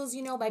crystals,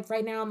 like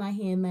right now in my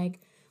hand,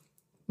 like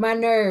my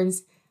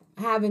nerves,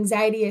 I have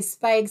anxiety, it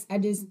spikes.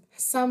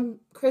 Some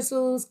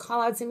crystals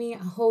call out to me. I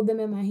hold them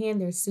in my hand.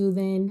 They're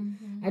soothing.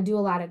 I do a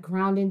lot of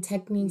grounding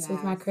techniques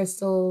with my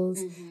crystals.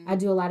 I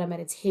do a lot of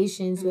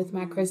meditations with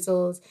my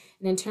crystals.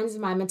 And in terms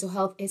of my mental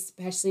health,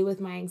 especially with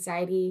my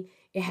anxiety,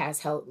 it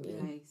has helped me.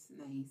 Nice.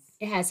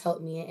 It has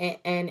helped me.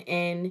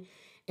 And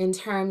in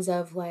terms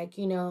of like,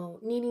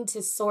 needing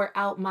to sort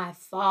out my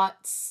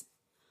thoughts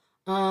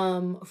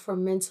for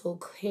mental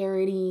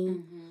clarity,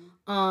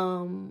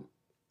 I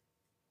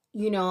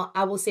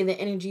will say the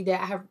energy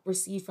that I have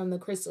received from the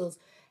crystals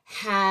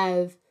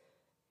have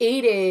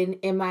aided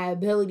in my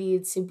ability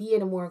to be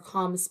in a more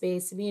calm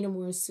space, to be in a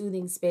more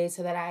soothing space,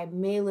 so that I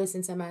may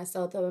listen to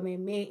myself, that I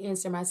may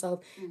answer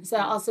myself, so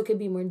I also could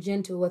be more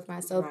gentle with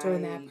myself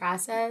during that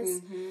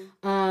process.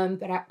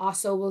 But I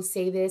also will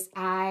say this,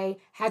 I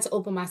had to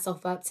open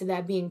myself up to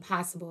that being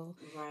possible.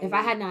 Right. If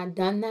I had not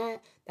done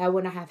that, that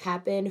would not have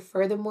happened.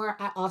 Furthermore,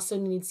 I also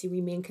needed to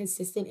remain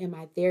consistent in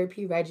my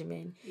therapy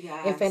regimen.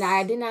 Yes. If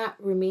I did not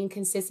remain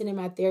consistent in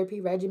my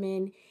therapy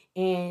regimen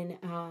and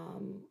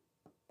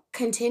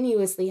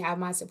continuously have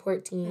my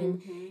support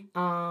team,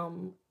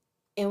 and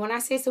when I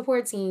say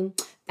support team,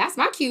 that's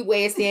my cute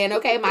way of saying,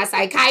 okay, my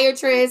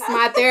psychiatrist,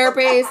 my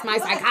therapist, my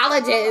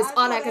psychologist,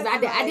 all that, because I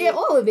did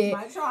all of it.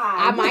 My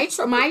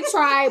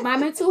tribe, my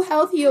mental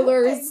health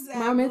healers,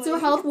 my mental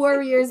health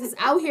warriors is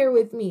out here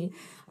with me.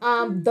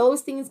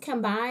 Those things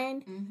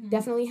combined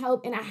definitely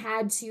help. And I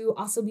had to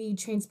also be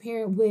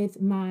transparent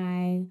with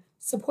my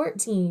support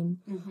team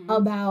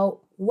about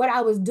what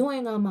I was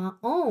doing on my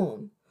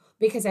own.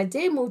 Because I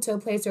did move to a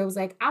place where it was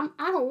like, I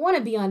don't want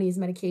to be on these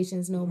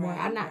medications no more.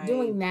 I'm not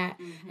doing that.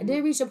 I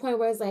did reach a point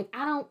where it's like,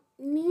 I don't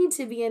need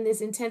to be in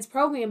this intense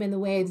program in the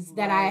ways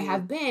that I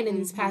have been in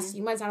these past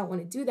few months. I don't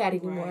want to do that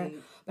anymore.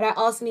 But I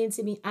also need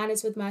to be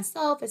honest with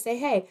myself and say,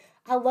 hey,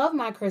 I love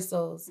my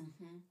crystals.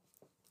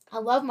 I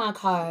love my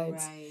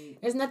cards.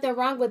 There's nothing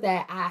wrong with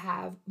that. I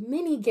have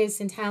many gifts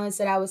and talents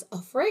that I was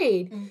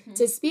afraid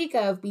to speak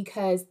of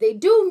because they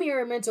do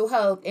mirror mental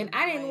health. And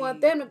I didn't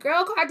want them to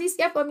girl card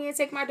DCF on me and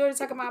take my daughter to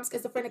talk about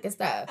schizophrenic and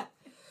stuff.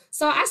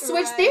 So I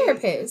switched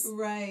therapists.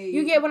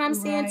 You get what I'm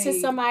saying? To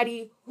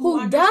somebody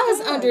who does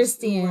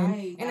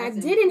understand. And I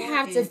didn't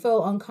have to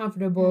feel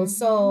uncomfortable.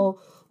 So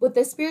with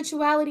the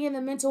spirituality and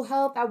the mental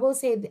health, I will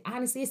say that,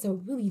 honestly, it's a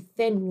really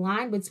thin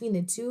line between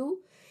the two.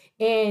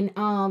 And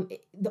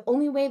the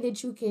only way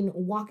that you can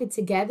walk it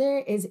together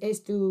is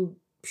through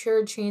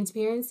pure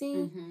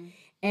transparency.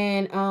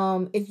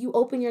 And if you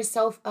open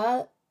yourself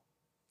up,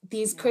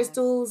 these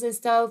crystals and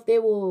stuff, they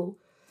will,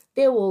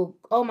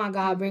 oh my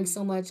God, bring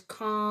so much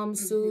calm,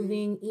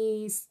 soothing,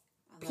 ease,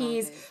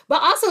 peace,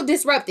 but also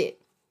disrupt it.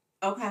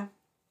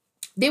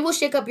 they will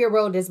shake up your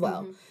world as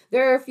well.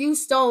 There are a few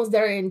stones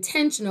that are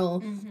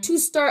intentional to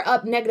stir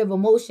up negative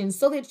emotions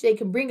so that they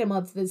can bring them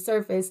up to the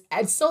surface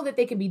and so that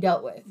they can be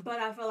dealt with. But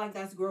I feel like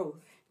that's growth.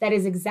 That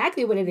is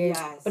exactly what it is.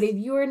 Yes. But if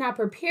you are not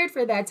prepared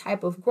for that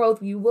type of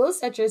growth, you will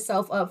set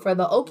yourself up for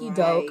the okie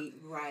doke.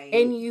 Right.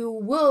 And you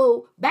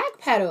will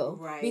backpedal.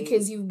 Right.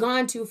 Because you've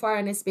gone too far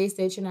in a space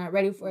that you're not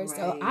ready for. Right.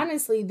 So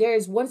honestly,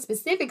 there's one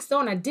specific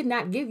stone I did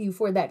not give you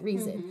for that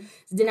reason.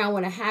 Did not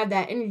want to have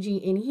that energy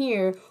in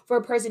here for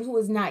a person who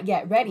is not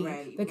yet ready.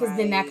 Right. Because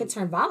then that could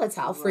turn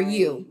volatile for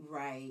you.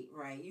 Right.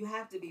 You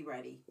have to be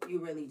ready. You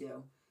really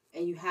do.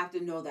 And you have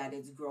to know that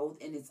it's growth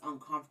and it's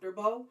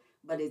uncomfortable,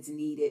 but it's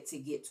needed to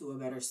get to a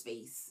better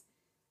space.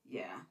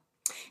 Yeah.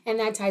 And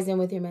that ties in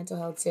with your mental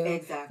health, too.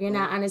 Exactly. You're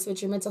not honest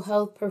with your mental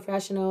health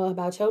professional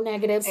about your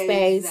negative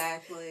space.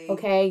 Exactly.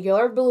 Okay,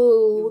 you're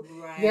blue.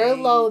 Right. You're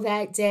low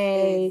that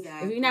day.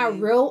 Exactly. If you're not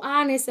real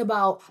honest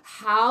about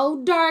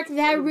how dark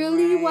that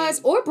really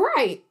was, or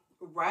bright.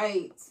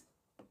 Right.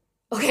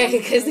 Okay,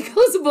 because it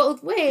goes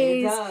both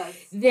ways. It does.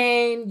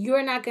 Then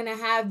you're not going to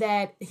have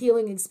that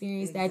healing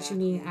experience that you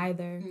need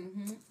either.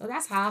 So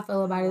that's how I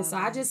feel about it. So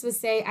I just would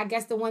say, I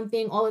guess the one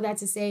thing, all of that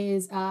to say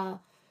is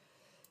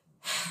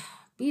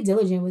be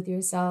diligent with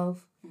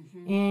yourself.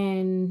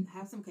 And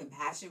have some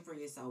compassion for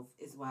yourself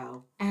as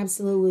well.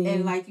 Absolutely.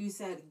 And like you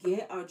said,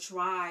 get a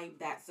tribe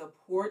that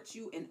supports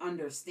you and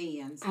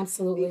understands.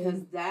 Absolutely.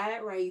 Because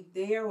that right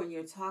there, when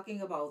you're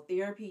talking about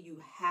therapy,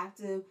 you have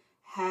to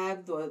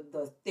have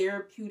the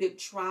therapeutic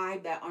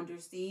tribe that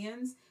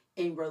understands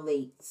and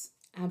relates.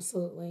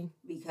 Absolutely.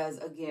 Because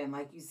again,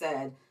 like you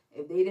said,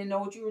 if they didn't know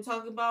what you were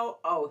talking about,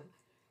 oh,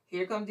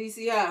 here comes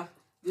DCF.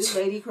 This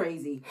lady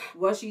crazy.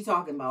 What's she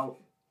talking about?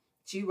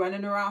 She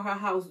running around her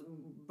house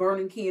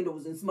burning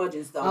candles and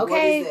smudging stuff.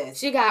 Okay, what is this?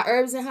 She got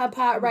herbs in her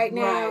pot right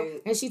now,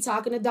 and she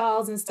talking to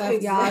dolls and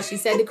stuff, y'all. She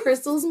said the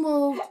crystals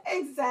moved.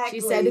 Exactly.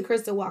 She said the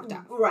crystal walked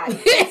out. Right.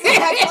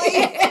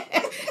 Exactly.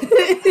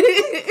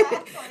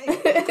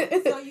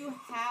 Exactly. So you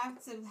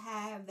have to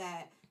have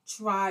that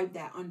tribe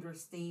that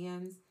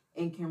understands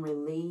and can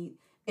relate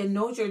and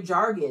knows your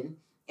jargon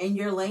and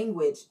your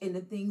language and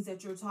the things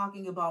that you're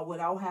talking about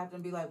without having to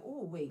be like,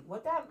 oh, wait,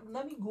 what that?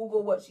 Let me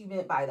Google what she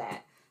meant by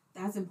that.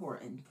 That's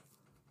important.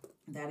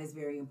 That is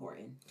very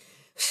important.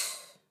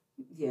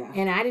 Yeah.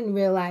 And I didn't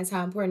realize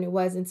how important it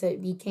was until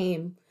it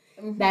became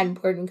that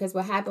important. Because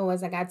what happened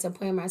was I got to a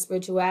point in my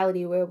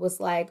spirituality where it was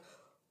like,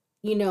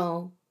 you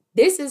know,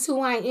 this is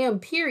who I am,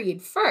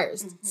 period,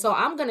 first. So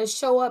I'm going to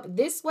show up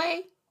this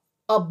way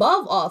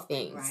above all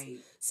things. Right.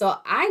 So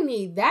I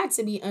need that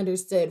to be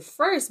understood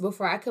first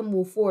before I can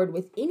move forward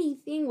with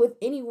anything, with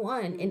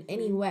anyone in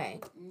any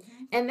way.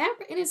 And that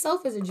in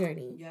itself is a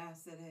journey.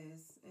 Yes, it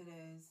is. It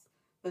is.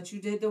 But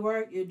you did the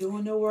work. You're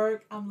doing the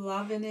work. I'm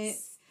loving it.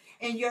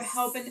 And you're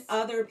helping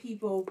other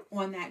people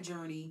on that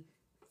journey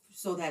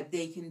so that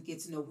they can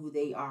get to know who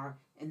they are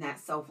and that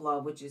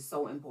self-love, which is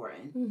so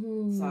important.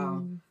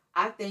 So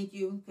I thank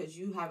you because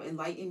you have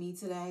enlightened me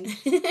today.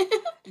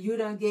 You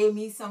done gave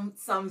me some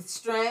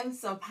strength,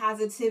 some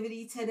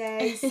positivity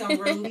today, some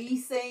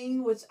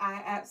releasing, which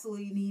I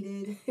absolutely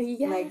needed.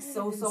 Like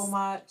so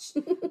much.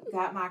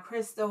 Got my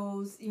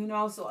crystals, you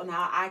know, so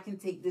now I can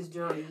take this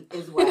journey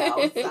as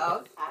well.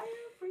 So I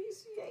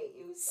appreciate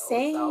you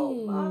so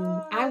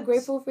much. I'm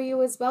grateful for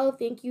you as well.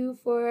 Thank you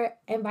for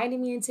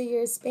inviting me into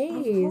your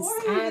space.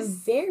 I'm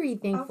very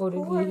thankful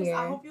to be here.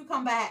 I hope you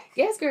come back.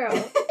 Yes, girl.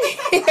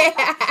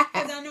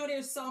 Because I know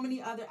there's so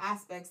many other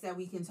aspects that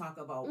we can talk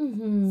about.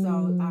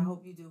 So I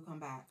hope you do come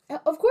back.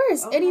 Of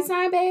course. Okay.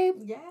 Anytime, babe.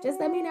 Yay. Just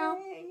let me know.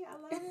 I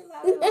love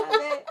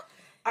it.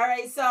 All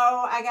right, so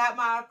I got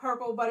my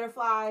Purple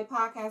Butterfly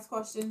podcast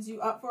questions.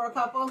 You up for a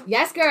couple?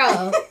 Yes,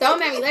 girl. Throw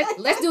them at me.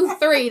 Let's do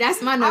 3.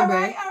 That's my number. All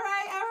right.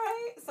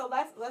 So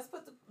let's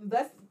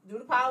do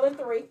the pile in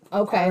 3.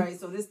 Okay. All right.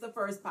 So this is the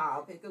first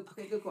pile. Pick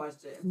a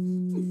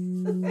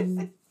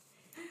question.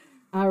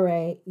 All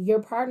right.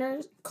 Your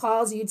partner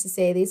calls you to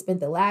say they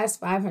spent the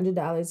last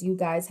 $500 you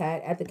guys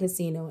had at the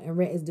casino and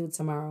rent is due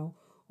tomorrow.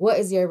 What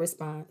is your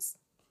response?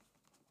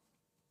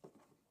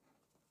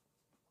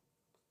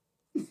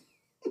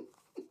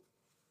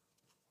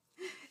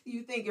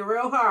 You thinking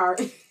real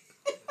hard.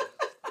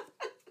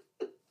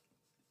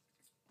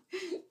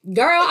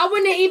 Girl, I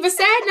wouldn't have even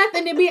said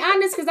nothing, to be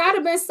honest, because I'd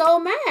have been so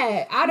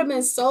mad. I'd have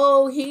been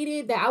so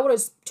heated that I would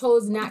have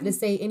chose not to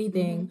say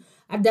anything.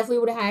 I definitely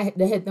would have had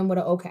to hit them with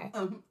an okay.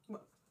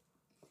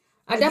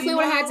 I definitely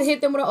would have had to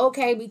hit them with an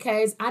okay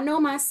because I know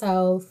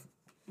myself.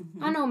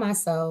 I know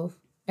myself.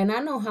 And I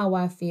know how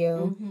I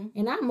feel.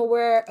 And I'm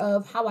aware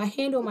of how I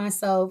handle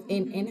myself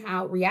and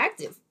how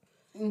reactive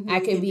I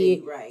can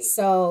be. Right.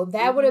 So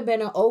that would have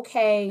been an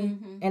okay.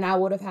 And I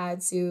would have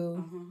had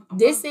to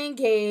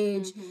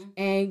disengage.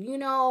 And, you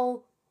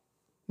know,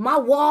 my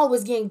wall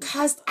was getting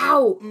cussed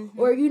out.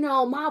 Or, you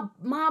know,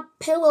 my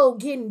pillow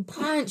getting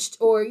punched.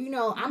 Or, you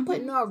know, I'm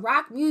putting on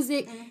rock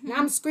music and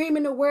I'm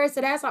screaming the words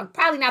to that song.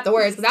 Probably not the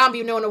words because I don't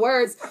be knowing the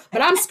words.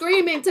 But I'm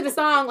screaming to the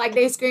song like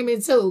they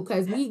screaming too.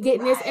 Because we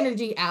getting this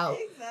energy out.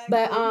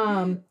 But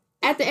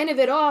at the end of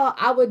it all,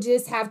 I would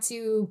just have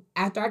to,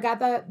 after I got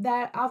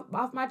that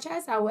off my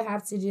chest, I would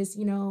have to just,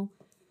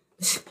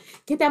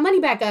 get that money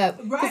back up.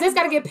 Because it's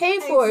got to get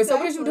paid for. Exactly. So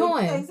what are you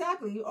doing?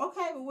 Exactly.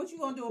 Okay, but what you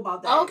going to do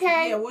about that?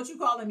 Okay. Yeah, what you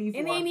calling me for?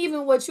 It ain't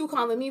even what you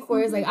calling me for.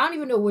 It's like, I don't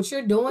even know what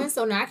you're doing.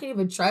 So now I can't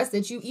even trust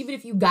that you, even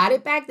if you got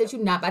it back, that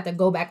you're not about to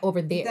go back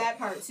over there. That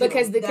part too.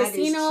 Because the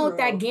casino,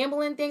 that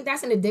gambling thing,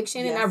 that's an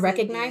addiction. Yes, and I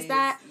recognize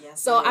that.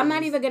 Yes, so I'm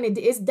not even going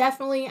to, it's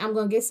definitely, I'm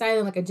going to get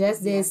silent like I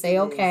just did. Say,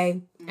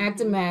 okay,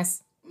 act a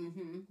mess.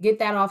 Get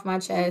that off my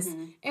chest.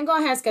 And go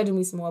ahead and schedule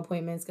me some more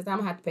appointments because I'm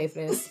going to have to pay for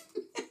this.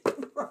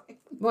 Right.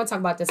 We're going to talk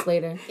about this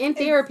later. In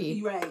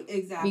therapy. Right,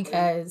 exactly.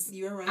 Because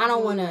I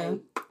don't want to,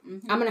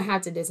 I'm going to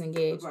have to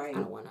disengage. Right. I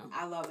don't want to.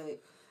 I love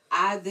it.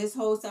 This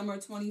whole summer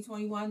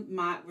 2021,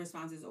 my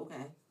response is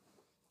okay.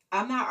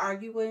 I'm not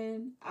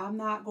arguing. I'm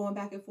not going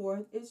back and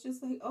forth. It's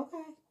just like,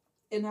 okay.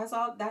 And that's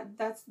all.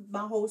 That's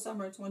my whole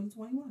summer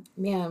 2021.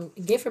 Yeah,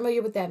 get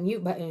familiar with that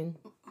mute button.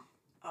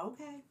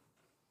 Okay.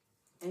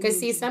 Because,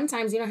 see,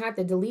 sometimes you don't have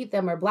to delete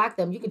them or block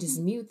them. You can just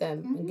mute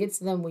them and get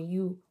to them when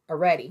you are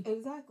ready.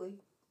 Exactly.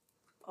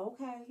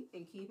 Okay.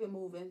 And keep it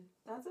moving.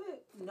 That's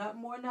it. Not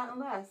more, nothing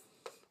less.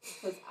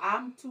 Because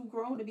I'm too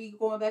grown to be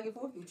going back and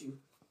forth with you.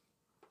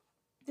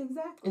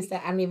 Exactly.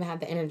 Instead, I don't even have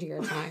the energy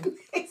or time.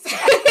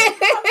 Exactly.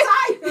 I'm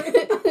tired.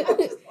 I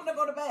just want to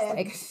go to bed.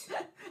 Like,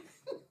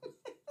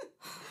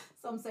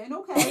 so I'm saying,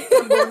 okay,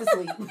 I'm going to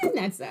sleep. And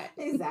that's that.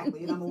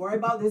 Exactly. And I'm going to worry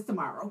about this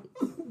tomorrow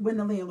when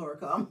the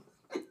landlord comes.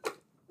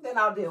 Then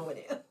I'll deal with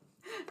it.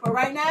 But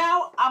right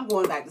now, I'm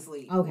going back to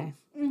sleep. Okay.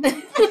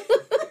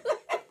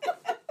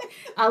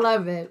 I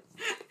love it.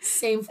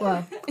 Same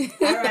flow.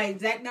 All right,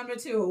 deck number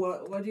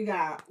 2. What do you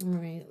got? All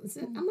right.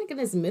 I'm liking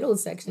this middle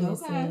section, it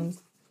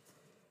seems.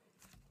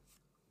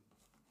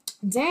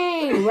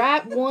 Dang,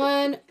 rap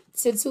 1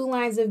 to 2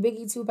 lines of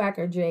Biggie, Tupac,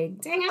 or Drake.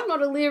 Dang, I don't know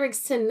the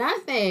lyrics to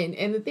nothing.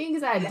 And the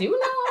things I do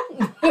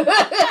know.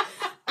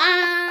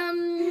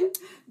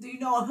 Do you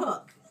know a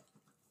hook?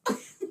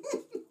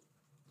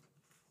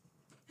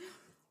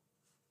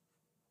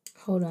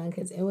 Hold on,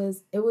 because I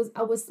was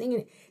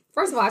singing.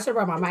 First of all, I should have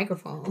brought my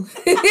microphone.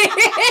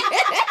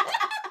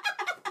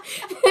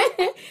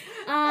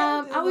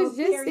 I was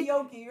just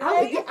karaoke,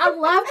 right? I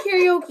love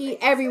karaoke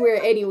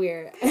everywhere,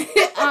 anywhere. Dang,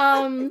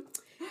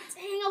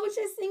 I was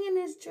just singing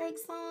this Drake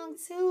song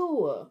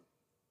too.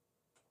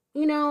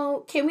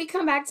 Can we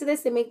come back to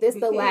this and make this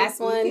the last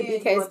one?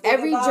 Because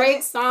every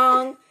Drake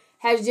song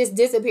has just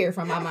disappeared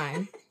from my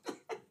mind.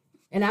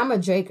 And I'm a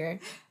Draker.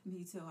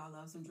 Me too. I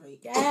love some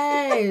Drake.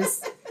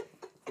 Yes.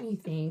 What do you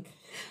think?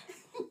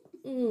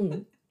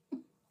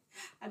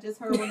 I just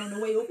heard one on the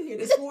way over here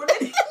this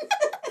morning.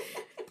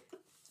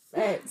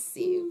 Let's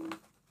see.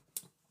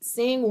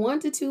 Sing 1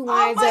 to 2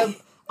 lines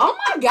of... Oh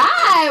my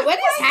God! What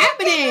is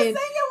happening? And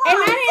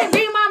I didn't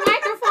bring my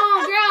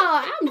microphone,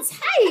 girl. I'm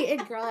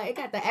tight. Girl, it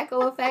got the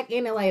echo effect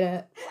and the light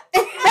up.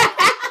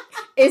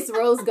 It's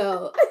rose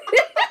gold.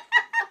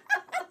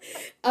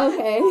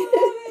 Okay.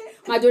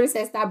 My daughter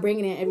said stop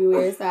bringing it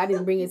everywhere, so I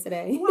didn't bring it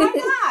today. Why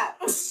not?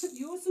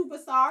 You a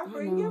superstar.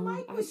 Bring your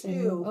mic with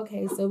you.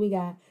 Okay, so we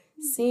got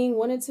sing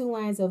 1 or 2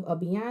 lines of a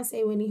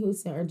Beyonce, Whitney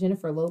Houston, or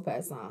Jennifer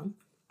Lopez song.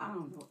 I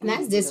don't know. And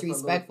that's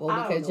disrespectful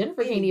because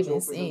Jennifer can't even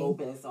sing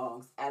Lopez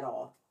songs at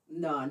all.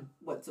 None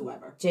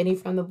whatsoever. Jenny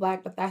from the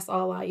Block, but that's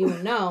all I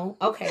even know.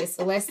 Okay,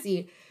 so let's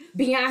see.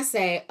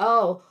 Beyonce.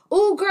 Oh,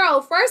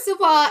 girl. First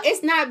of all,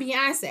 it's not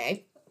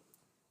Beyonce.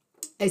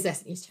 It's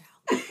Destiny's Child.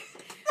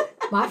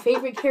 My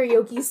favorite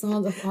karaoke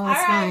song of all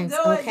time. Do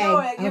it.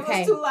 Give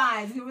us 2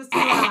 lines.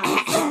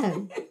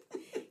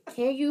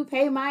 Can you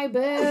pay my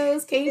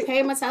bills? Can you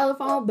pay my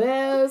telephone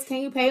bills?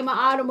 Can you pay my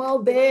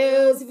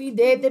automobiles? If you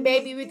did, then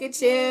maybe we could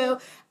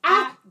chill.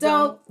 I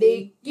don't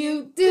think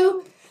you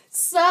do.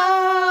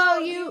 So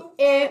you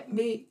and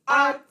me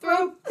are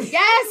through.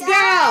 Yes,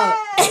 girl.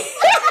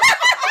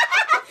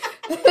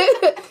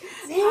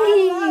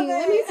 Dang,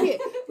 let me see.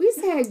 We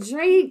said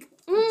Drake.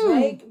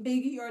 Drake,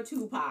 Biggie, or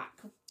Tupac?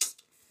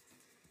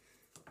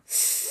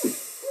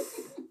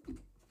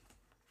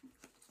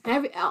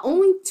 Every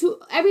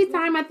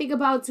time I think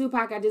about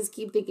Tupac, I just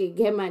keep thinking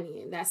Get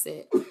Money, and that's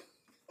it.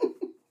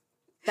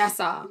 That's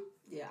all.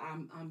 Yeah,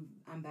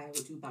 I'm bad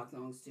with Tupac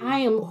songs too. I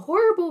am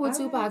horrible with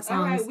Tupac songs.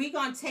 All right, we're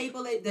gonna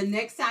table it. The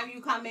next time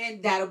you come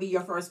in, that'll be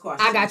your first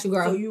question. I got you,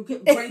 girl. So you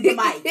can bring your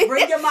mic.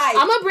 Bring your mic.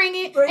 I'm gonna bring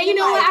it. And you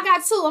know what? I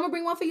got 2. I'm gonna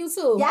bring one for you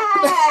too.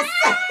 Yes.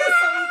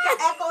 So we can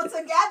echo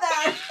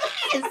together.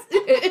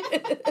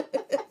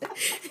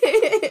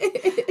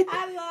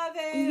 I love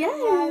it. Yes. I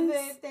love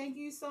it. Thank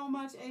you so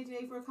much,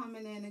 AJ, for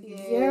coming in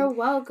again. You're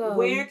welcome.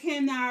 Where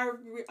can our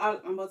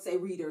I'm about to say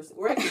readers.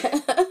 Where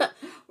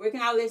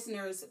can our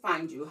listeners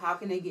find you? How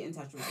can they get in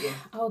touch with you?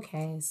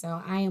 Okay,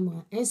 so I am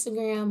on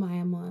Instagram. I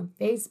am on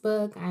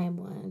Facebook. I am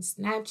on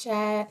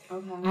Snapchat.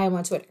 Okay. I am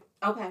on Twitter.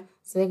 Okay.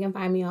 So they can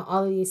find me on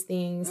all of these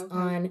things. Okay.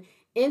 On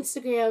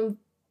Instagram.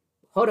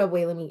 Hold up.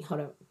 Too many.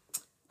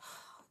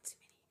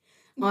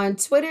 On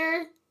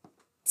Twitter,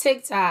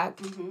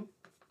 TikTok,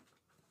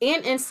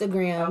 and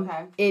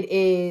Instagram, it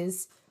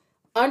is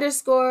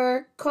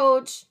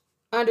 _coach_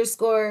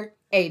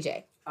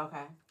 AJ.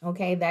 Okay.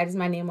 Okay, that is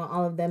my name on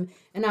all of them.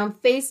 And on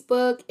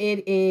Facebook,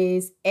 it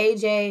is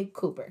AJ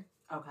Cooper.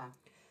 Okay.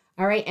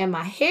 All right, and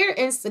my hair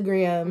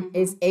Instagram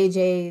is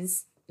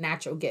AJ's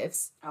Natural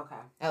Gifts. Okay.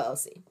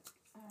 LLC.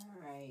 All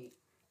right.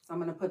 So I'm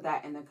gonna put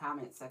that in the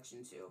comment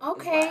section too.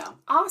 Okay. Well.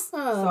 Awesome.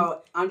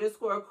 So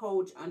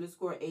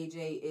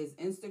 _coach_AJ is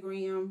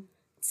Instagram,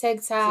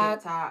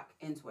 TikTok,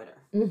 and Twitter.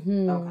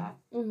 Mm-hmm. Okay.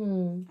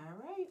 Mm-hmm. All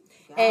right.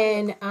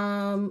 And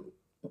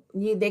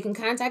they can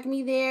contact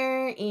me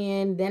there,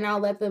 and then I'll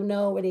let them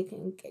know where they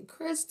can get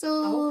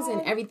crystals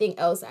and everything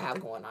else I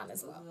have going on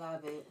as well.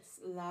 Love it.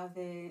 Love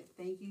it.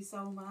 Thank you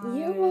so much.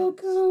 You're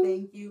welcome.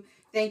 Thank you.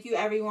 Thank you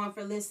everyone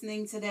for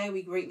listening today.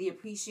 We greatly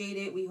appreciate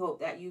it. We hope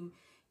that you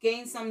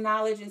gain some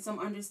knowledge and some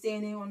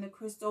understanding on the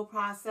crystal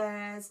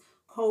process,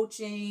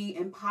 coaching,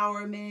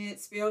 empowerment,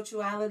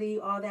 spirituality,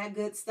 all that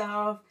good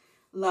stuff.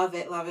 Love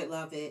it, love it,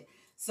 love it.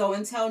 So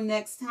until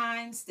next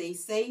time, stay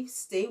safe,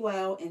 stay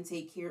well, and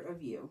take care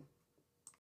of you.